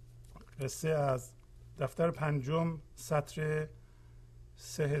 قصه از دفتر 5 سطر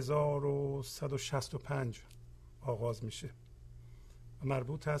 3165 آغاز میشه و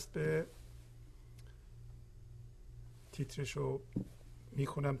مربوط هست به تیترش رو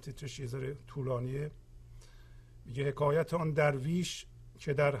میخونم. تیترش یه ذره طولانیه. میگه حکایت آن درویش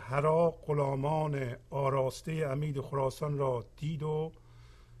که در هرا غلامان آراسته عمید خراسان را دید و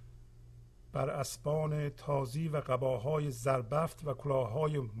بر اسبان تازی و قباهای زربفت و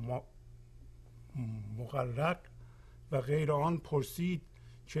کلاههای مغرق و غیر آن پرسید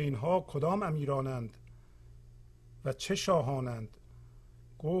که اینها کدام امیرانند و چه شاهانند.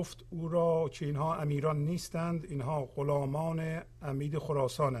 گفت او را که اینها امیران نیستند، اینها غلامان عمید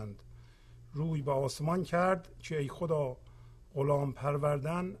خراسانند. روی به آسمان کرد که ای خدا غلام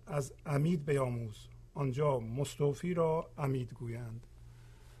پروردن از عمید بیاموز، آنجا مستوفی را عمید گویند.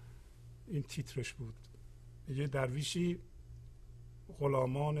 این تیترش بود. یه درویشی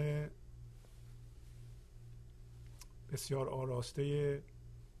غلامان بسیار آراسته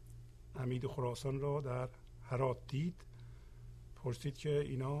عمید خراسان را در هرات دید. پرسید که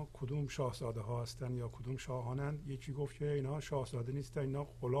اینا کدوم شاهزاده ها هستند یا کدوم شاهانند. یکی گفت که اینا شاهزاده نیستند، اینا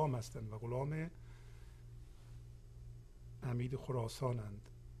غلام هستند و غلام عمید خراسانند.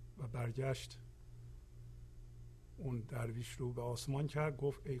 و برگشت اون درویش رو به آسمان کرد،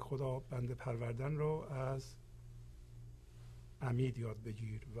 گفت ای خدا بنده پروردن رو از عمید یاد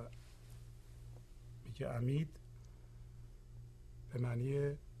بگیر. و میگه عمید به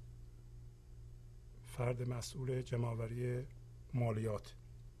معنی فرد مسئول جمع‌آوری مالیات،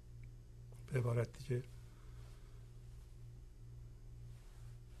 به عبارت دیگه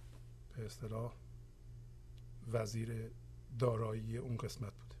به اصطلاح وزیر دارایی اون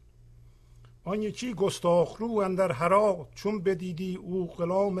قسمت بود. آن یکی گستاخرو اندر هرا، چون بدیدی او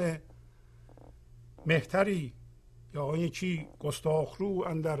غلام مهتری. یا آن یکی گستاخرو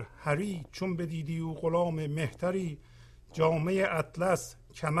اندر هری، چون بدیدی او غلام مهتری. جامه اطلس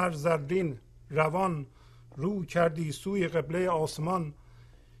کمر زرین روان، رو کردی سوی قبله آسمان.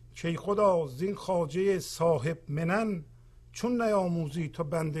 که خدا زین خواجه صاحب منن، چون نیاموزی تو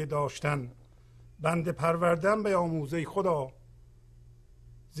بنده داشتن. بنده پروردن بیاموزی خدا،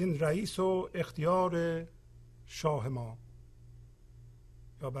 زین رئیس و اختیار شاه ما.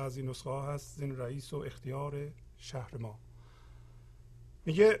 یا بعضی نسخه ها هست زین رئیس و اختیار شهر ما.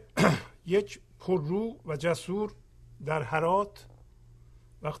 میگه یک پررو و جسور در هرات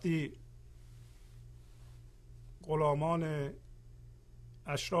وقتی غلامان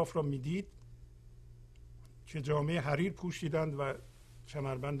اشراف را میدید که جامعه حریر پوشیدند و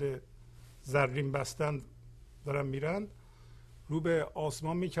کمربند زرین بستند دارن میرند، رو به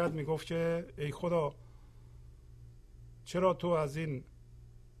آسمان میکرد، میگفت که ای خدا چرا تو از این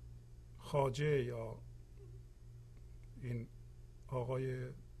خواجه یا این آقای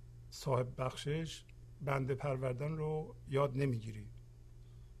صاحب بخشش بنده پروردن رو یاد نمیگیری.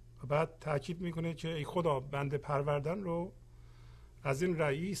 و بعد تاکید میکنه که ای خدا بنده پروردن رو از این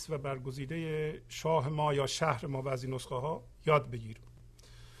رئیس و برگزیده شاه ما یا شهر ما و از این نسخه ها یاد بگیر.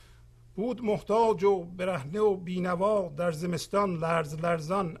 بود محتاج و برهنه و بینوا، در زمستان لرز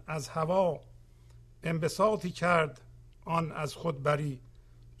لرزان از هوا. انبساطی کرد آن از خود بری،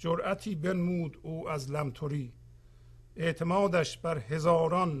 جرأتی بنمود او از لمتری. اعتمادش بر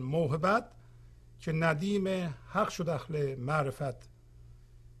هزاران موهبت، که ندیم حق شد اهل معرفت.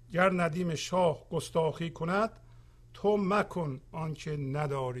 گر ندیم شاه گستاخی کند، تو مکن آنچه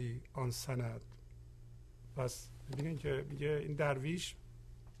نداری آن سند. پس ببینید که میگه این درویش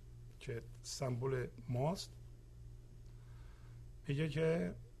که سمبل ماست، میگه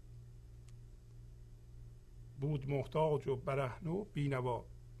که بود محتاج و برهنه و بینوا.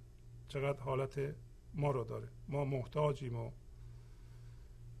 چقدر حالت ما رو داره. ما محتاجیم و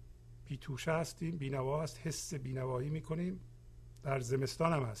بیتوشه هستیم، بینوا هست، حس بینوایی میکنیم. در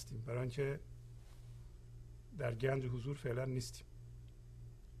زمستان هم هستیم، برای اینکه در گنج حضور فعلا نیستیم.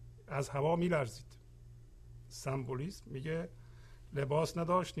 از هوا میلرزید. سمبولیسم میگه لباس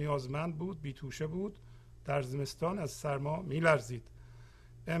نداشت، نیازمند بود، بیتوشه بود، در زمستان از سرما میلرزید.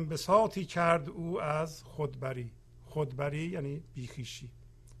 انبساطی کرد او از خودبری. خودبری یعنی بیخیشی.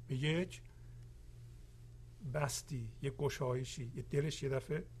 به یک بستی، یک گشایشی، یک دلش یه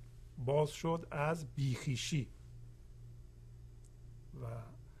دفعه باز شد از بیخیشی. و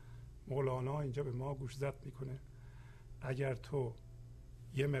مولانا اینجا به ما گوشزد میکنه اگر تو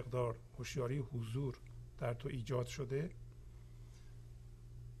یه مقدار هوشیاری حضور در تو ایجاد شده،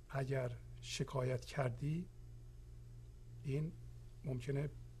 اگر شکایت کردی این ممکنه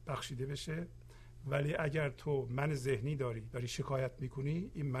بخشیده بشه، ولی اگر تو من ذهنی داری شکایت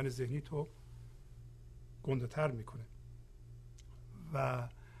میکنی، این من ذهنی تو گنده تر میکنه. و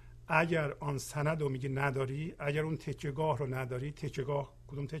اگر آن سند رو میگه نداری، اگر اون تکیهگاه رو نداری، تکیهگاه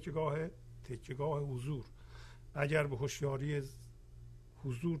کدوم تکیهگاهه؟ تکیهگاه حضور. اگر به هوشیاری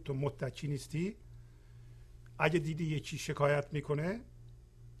حضور تو متکی نیستی، اگه دیدی یکی شکایت میکنه،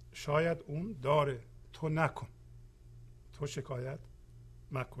 شاید اون داره، تو نکن، تو شکایت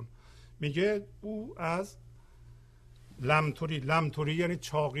مکن. میگه او از لمتری، لمتری یعنی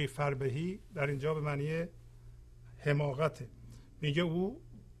چاقی فربهی، در اینجا به معنی حماقته. میگه او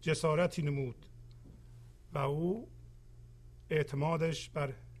جسارتی نمود و او اعتمادش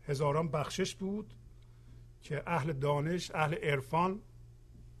بر هزاران بخشش بود که اهل دانش، اهل عرفان،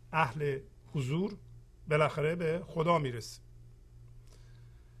 اهل حضور بالاخره به خدا میرسه.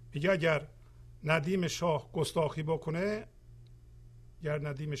 میگه اگر ندیم شاه گستاخی بکنه، گر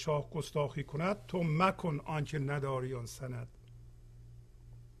ندیم شاه گستاخی کند، تو مکن آنچه نداری آن سند.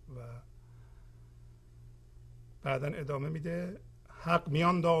 و بعدا ادامه میده حق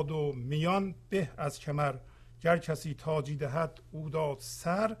میان داد و میان به از کمر، گر کسی تاجی دهد او داد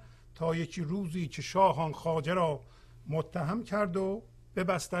سر. تا یکی روزی که شاه آن خواجه را متهم کرد و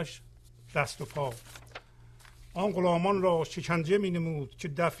ببستش دست و پا. آن غلامان را شکنجه می نمود که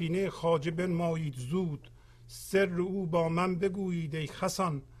دفینه خواجه بنمایید زود. سر او با من بگویید ای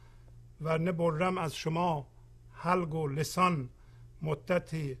خسان، ورنه برم از شما حلق و لسان.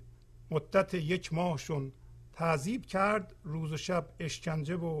 مدت یک ماهشون تعذیب کرد، روز و شب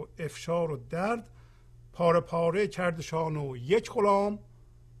اشکنجه و افشار و درد. پاره پاره کردشان و یک غلام،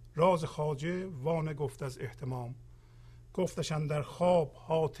 راز خواجه وانه گفت از اهتمام. گفتشان در خواب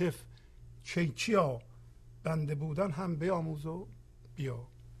هاتف کیکیا، بنده بودن هم بیاموز و بیا.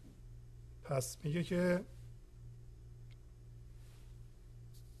 پس میگه که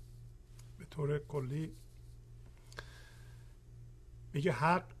به طور کلی میگه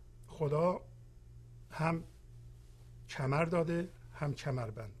حق، خدا هم کمر داده هم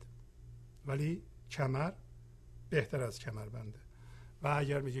کمربند، ولی کمر بهتر از کمربنده. و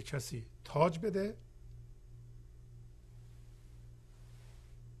اگر میگه کسی تاج بده،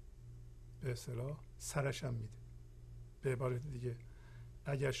 به اصطلاح سرش هم میده. به عبارت دیگه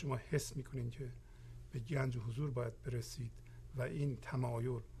اگر شما حس میکنین که به گنج حضور باید برسید و این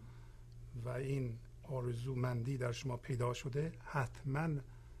تمایل و این آرزومندی در شما پیدا شده، حتما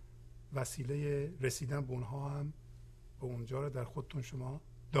وسیله رسیدن به اونها هم به اونجا رو در خودتون شما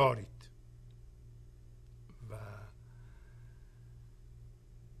دارید. و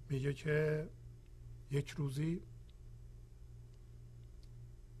میگه که یک روزی،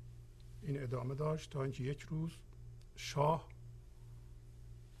 این ادامه داشت تا اینکه یک روز شاه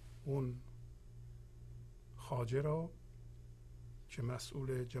اون خواجه را که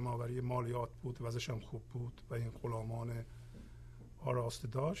مسئول جمع‌آوری مالیات بود، وضعش هم خوب بود و این غلامان آراسته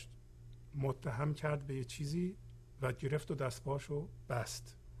داشت، متهم کرد به یه چیزی و گرفت و دستباشو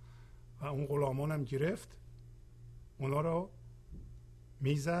بست. و اون غلامان هم گرفت، اونا رو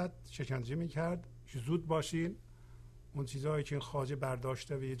میزد، شکنجه میکرد که زود باشین اون چیزهایی که این خواجه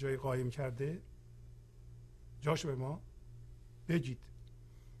برداشته و یه جای قایم کرده جاشو به ما بگید.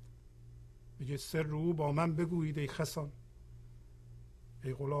 میگه سر رو با من بگویید ای خسان،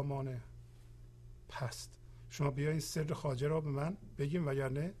 ای غلامان پست، شما بیاین سر خواجه را به من بگیم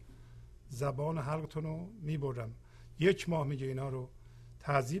وگرنه زبان حلقتون رو میبرم. یک ماه میگه اینا رو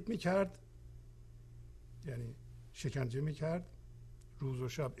تعذیب میکرد، یعنی شکنجه میکرد، روز و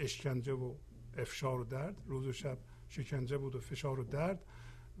شب اشکنجه و افشار و درد، روز و شب شکنجه بود و فشار و درد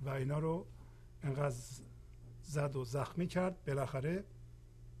و اینا رو انقدر زد و زخمی کرد. بالاخره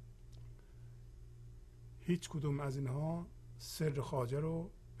هیچ کدوم از اینها سر خواجه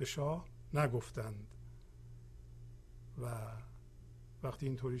رو به شاه نگفتند. و وقتی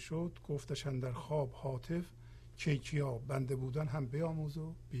اینطوری شد گفتشن در خواب هاتف کیکیا، بنده بودن هم بیاموز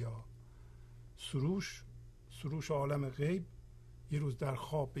و بیا. سروش عالم غیب یه روز در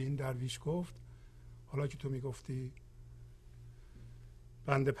خواب به این درویش گفت حالا که تو میگفتی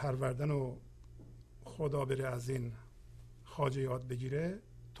بنده پروردن و خدا بره از این خواجه یاد بگیره،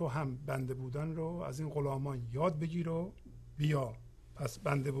 تو هم بنده بودن رو از این غلامان یاد بگیر و بیا. پس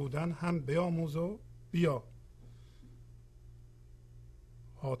بنده بودن هم بیاموز و بیا.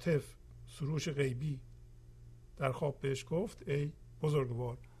 هاتف سروش غیبی در خواب بهش گفت ای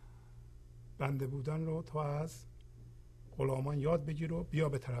بزرگوار، بنده بودن رو تو از غلامان یاد بگیر و بیا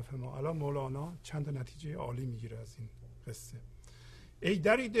به طرف ما. الان مولانا چند نتیجه عالی میگیره از این قصه. ای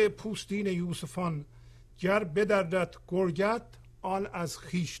دریده پوستین یوسفان، گر بدردت گرگت آن از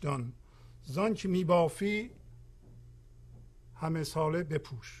خویشدان. زان که میبافی همه ساله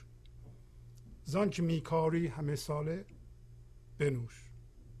بپوش، زان که میکاری همه ساله بنوش.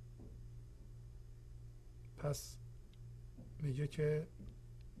 پس میگه که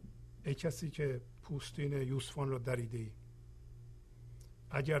ای کسی که پوستین یوسفان رو دریده ای،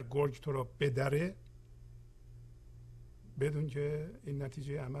 اگر گرگ تو رو بدره بدون که این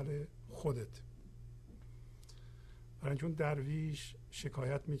نتیجه عمل خودت. برای چون درویش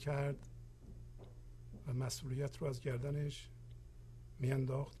شکایت میکرد و مسئولیت رو از گردنش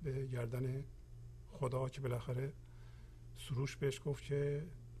میانداخت به گردن خدا که بالاخره سروش بهش گفت که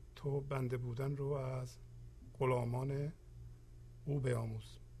تو بنده بودن رو از غلامان او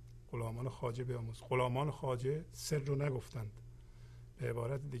بیاموز. غلامان خواجه بیاموز. غلامان خواجه سر رو نگفتند. به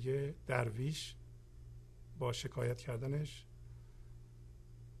عبارت دیگه درویش با شکایت کردنش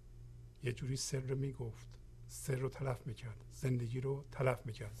یه جوری سر رو میگفت، سر رو تلف میکرد، زندگی رو تلف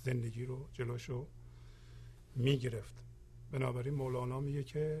میکرد، زندگی رو جلوشو میگرفت. بنابراین مولانا میگه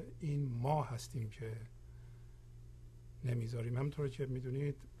که این ما هستیم که نمیذاریم. همونطور که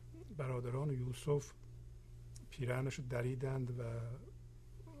میدونید برادران یوسف پیرهنش رو دریدند و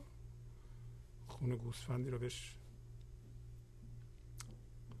خون گوسفندی رو بهش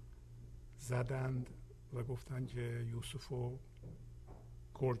زدند و گفتند که یوسف رو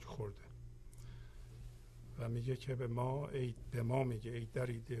گرگ خورده و میگه که به ما میگه ای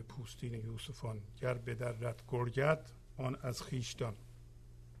دریده پوستین یوسفان، گر به درت گرگت آن از خویشتن.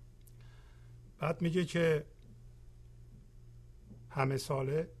 بعد میگه که همه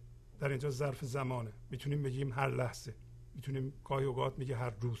ساله در اینجا ظرف زمانه، میتونیم بگیم هر لحظه، میتونیم گاهی اوقات میگه هر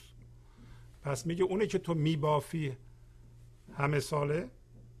روز. پس میگه اونه که تو میبافی همه ساله،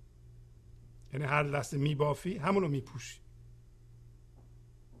 یعنی هر لحظه میبافی همونو میپوشی.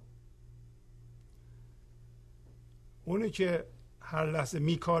 اونه که هر لحظه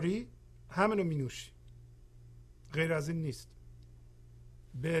میکاری همونو مینوشی، غیر از این نیست.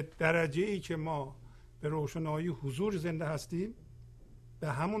 به درجه ای که ما به روشنایی حضور زنده هستیم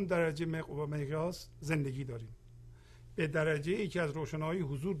به همون درجه و مقیاس زندگی داریم. به درجه ای که از روشنایی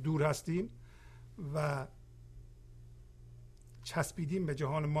حضور دور هستیم و چسبیدیم به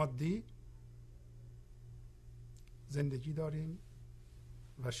جهان مادی زندگی داریم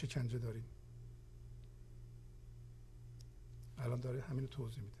و شکنجه داریم. الان داره همین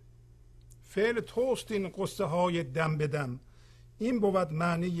توضیح میده. فعل توست این قصه های دم بدم، این بود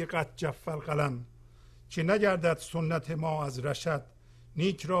معنی قد جف القلم. که نگردد سنت ما از رشد،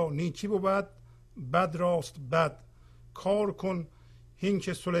 نیک را نیکی بود بد راست بد. کار کن هین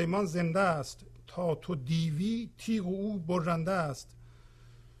که سلیمان زنده است، تا تو دیوی تیغ او برنده است.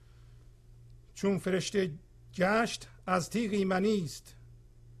 چون فرشته گشت از تیغ ایمنی است،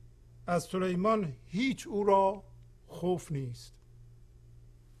 از سلیمان هیچ او را خوف نیست.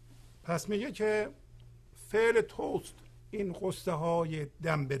 پس میگه که فعل توست این قصه های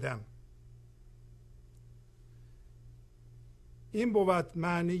دم بدم، این بود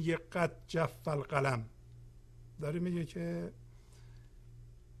معنی قد جف القلم. داره میگه که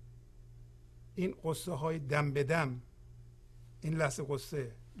این قصه های دم بدم، این لحظه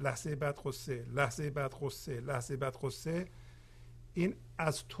قصه، لحظه بعد قصه، لحظه بعد قصه، لحظه بعد قصه، این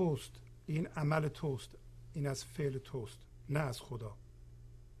از توست، این عمل توست، این از فعل توست، نه از خدا،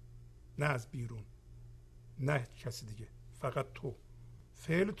 نه از بیرون، نه کسی دیگه، فقط تو.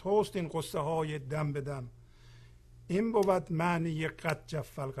 فعل توست این قصه های دم بدم، این بود معنی قد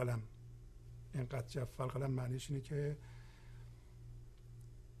جف القلم. این قد جف القلم معنیش اینه که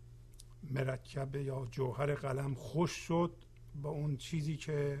مرکب یا جوهر قلم خوش شد با اون چیزی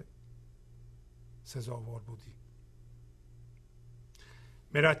که سزاوار بودی.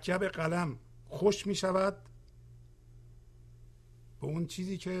 مرکب قلم خوش می شود به اون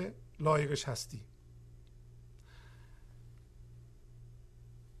چیزی که لایقش هستی.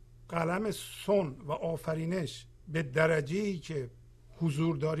 قلم صنع و آفرینش به درجه‌ای که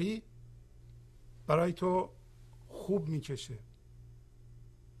حضور داری برای تو خوب میکشه.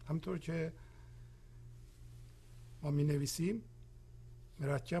 همطور که ما می نویسیم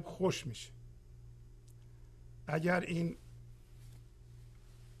مرکب خوش میشه. اگر این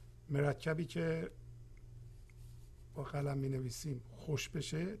مرکبی که با قلم می نویسیم خوش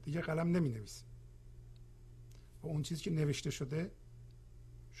بشه دیگه قلم نمی نویسیم. و اون چیزی که نوشته شده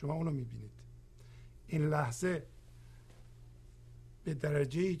شما اونو می بینید. این لحظه به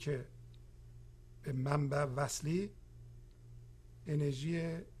درجه‌ای که به منبع وصلی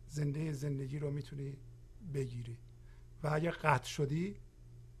انرژی زندگی رو میتونی بگیری و اگه قطع شدی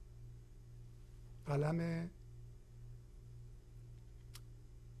قلم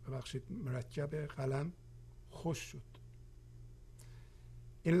مرکب قلم خوش شد.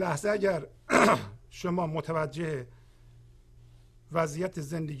 این لحظه اگر شما متوجه وضعیت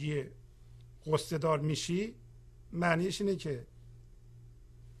زندگی غصه دار میشی معنیش اینه که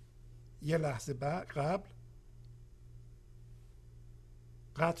یه لحظه قبل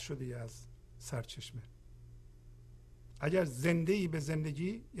قطع شدی از سرچشمه. اگر زنده ای به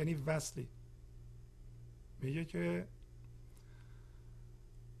زندگی یعنی وصلی. میگه که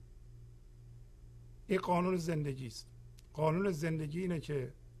این قانون زندگی است. قانون زندگی اینه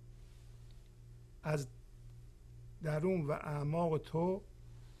که از درون و اعماق تو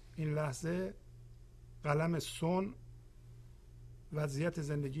این لحظه قلم صنع وضعیت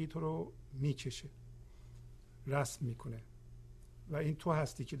زندگی تو رو میکشه، رسم میکنه و این تو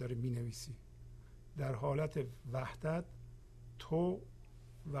هستی که داره مینویسی. در حالت وحدت تو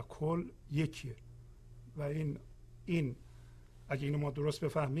و کل یکیه و این اگه اینو ما درست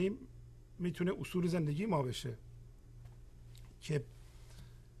بفهمیم میتونه اصول زندگی ما بشه که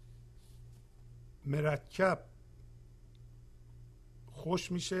مرکب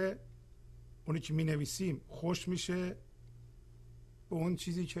خوش میشه، اونی که می نویسیم خوش میشه به اون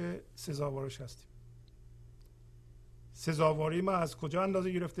چیزی که سزاوارش هستیم. سزاواری ما از کجا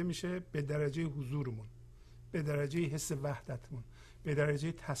اندازه گرفته میشه؟ به درجه حضورمون، به درجه حس وحدتمون، به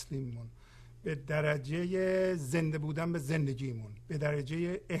درجه تسلیممون، به درجه زنده بودن به زندگیمون، به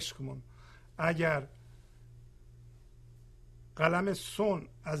درجه عشقمون. اگر قلم سون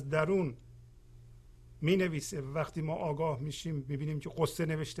از درون می نویسه وقتی ما آگاه میشیم میبینیم که قصه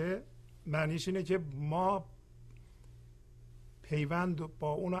نوشته، معنیش اینه که ما پیوند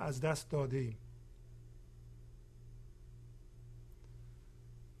با اونو از دست داده ایم.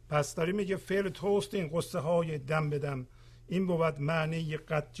 پس داری میگه فعل توست این قصه های دم بدم، این بود معنی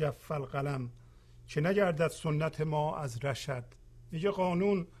قد جف القلم که نگردد سنت ما از رشد. میگه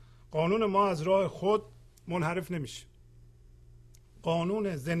قانون ما از راه خود منحرف نمیشه.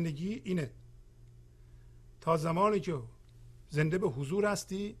 قانون زندگی اینه، تا زمانی که زنده به حضور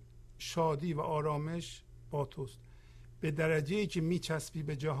هستی شادی و آرامش با توست. به درجه‌ای که میچسبی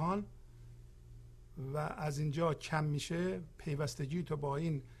به جهان و از اینجا کم میشه، پیوستگی تو با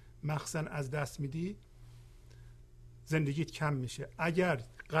این مخزن از دست میدی، زندگیت کم میشه. اگر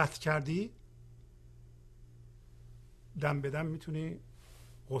قطع کردی دم به دم میتونی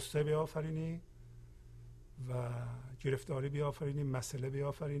غصه بیافرینی و گرفتاری بیافرینی، مسئله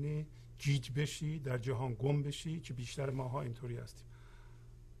بیافرینی، گیج بشی، در جهان گم بشی، که بیشتر ماها اینطوری هستیم.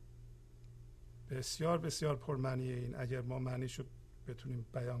 بسیار بسیار پرمعنیه این. اگر ما معنیشو بتونیم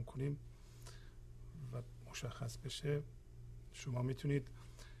بیان کنیم و مشخص بشه، شما میتونید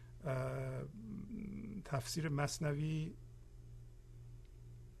تفسیر مثنوی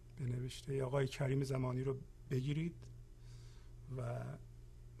به نوشته آقای کریم زمانی رو بگیرید و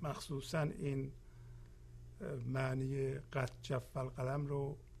مخصوصا این معنی قد جف القلم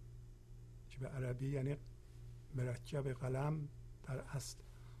رو که به عربی یعنی مرکب قلم، در اصل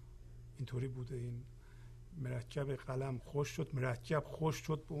اینطوری بوده، این مرکب قلم خوش شد، مرکب خوش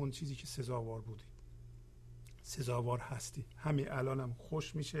شد به اون چیزی که سزاوار بودی، سزاوار هستی. همین الانم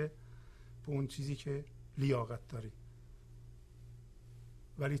خوش میشه به اون چیزی که لیاقت داری،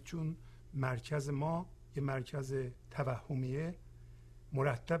 ولی چون مرکز ما یه مرکز توهمیه،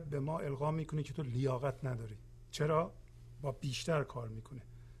 مرتب به ما القا میکنه که تو لیاقت نداری. چرا؟ با بیشتر کار میکنه.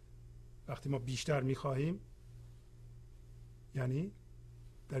 وقتی ما بیشتر میخواهیم یعنی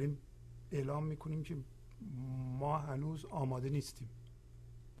داریم اعلام میکنیم که ما هنوز آماده نیستیم.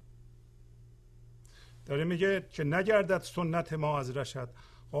 داره میگه که نگردد سنت ما از رشد،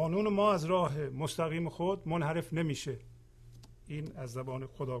 قانون ما از راه مستقیم خود منحرف نمیشه. این از زبان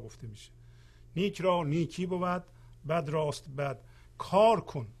خدا گفته میشه. نیک را نیکی بود، بد راست بد. کار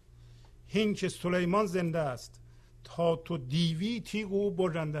کن هین که سلیمان زنده است، تا تو دیوی تیغ او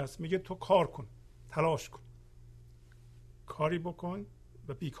برنده است. میگه تو کار کن، تلاش کن، کاری بکن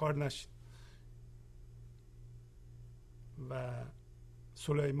و بیکار نشی. و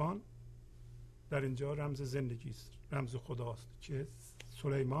سلیمان در اینجا رمز زندگی است، رمز خداست که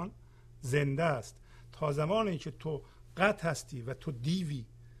سلیمان زنده است. تا زمانی که تو قطع هستی و تو دیوی،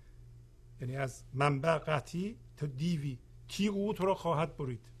 یعنی از منبع قطعی، تو دیوی، تیغ او تو را خواهد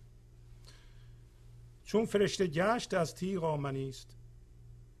برید. چون فرشته گشت از تیغ آمنی است.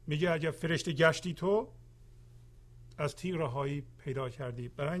 میگه اگر فرشته گشتی تو از تیغ رهایی پیدا کردی.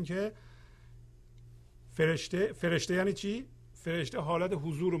 برای اینکه فرشته یعنی چی؟ فرشته حالت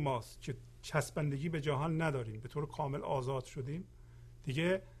حضور ماست که چسبندگی به جهان نداریم، به طور کامل آزاد شدیم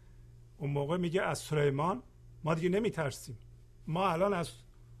دیگه. اون موقع میگه از سلیمان ما دیگه نمیترسیم، ما الان از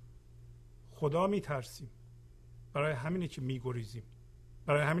خدا میترسیم. برای همینه که میگریزیم،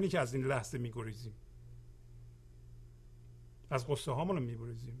 برای همینه که از این لحظه میگریزیم، از قصه هامون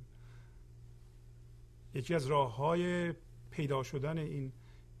میگریزیم. یکی از راه های پیدا شدن این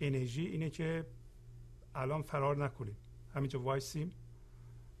انرژی اینه که الان فرار نکنیم، همینجا وایسیم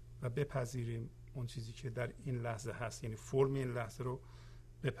و بپذیریم اون چیزی که در این لحظه هست، یعنی فرم این لحظه رو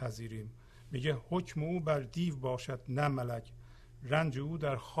بپذیریم. میگه حکم او بر دیو باشد نه ملک، رنج او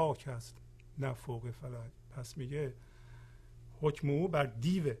در خاک است نه فوق فلک. پس میگه حکم او بر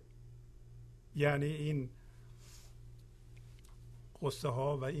دیو، یعنی این قصه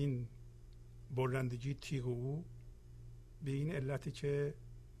ها و این برندگی تیغ او به این علتی که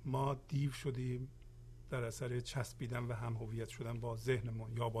ما دیو شدیم در اثر چسبیدن و هم هویت شدن با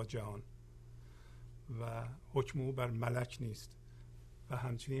ذهنمون یا با جهان. و حکم او بر ملک نیست. و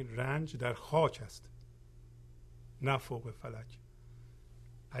همچنین رنج در خاک است، نه فوق فلک.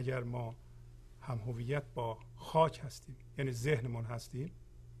 اگر ما هم هویت با خاک هستیم، یعنی ذهنمون هستیم،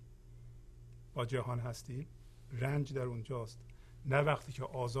 با جهان هستیم، رنج در اونجاست، نه وقتی که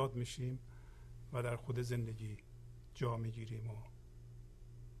آزاد میشیم و در خود زندگی جا میگیریم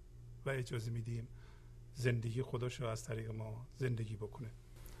و اجازه میدیم زندگی خودش رو از طریق ما زندگی بکنه.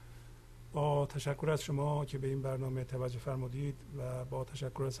 با تشکر از شما که به این برنامه توجه فرمودید و با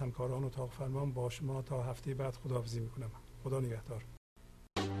تشکر از همکاران اتاق فرمان با شما تا هفته بعد خداحافظی میکنم. خدا نگهدار.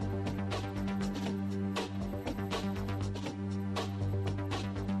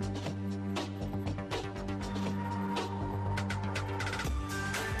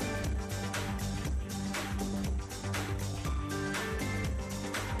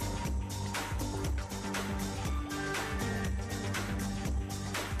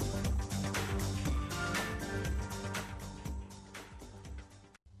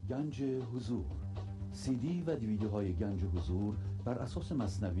 گنج حضور، CD و دیویدیوهای گنج حضور بر اساس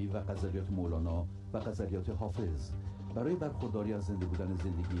مثنوی و غزلیات مولانا و غزلیات حافظ برای برخورداری از زنده بودن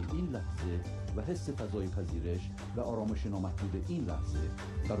زندگی این لحظه و حس فضای پذیرش و آرامش نامحدود این لحظه،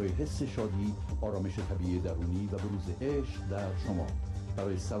 برای حس شادی، آرامش طبیعی درونی و بروز عشق در شما،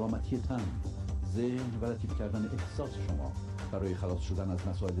 برای سلامتی تن، ذهن و لطیف کردن احساس شما، برای خلاص شدن از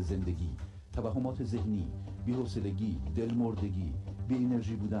مسائل زندگی، توهمات ذهنی، بی‌حوصلگی، دلمردگی، بی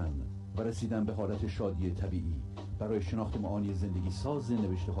انرژی بودن و رسیدن به حالت شادی طبیعی، برای شناخت معانی زندگی ساز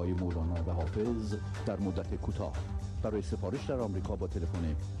نوشته‌های مولانا و حافظ در مدت کوتاه. برای سفارش در آمریکا با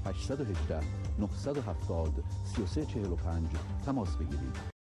تلفن 818 970 3345 تماس بگیرید.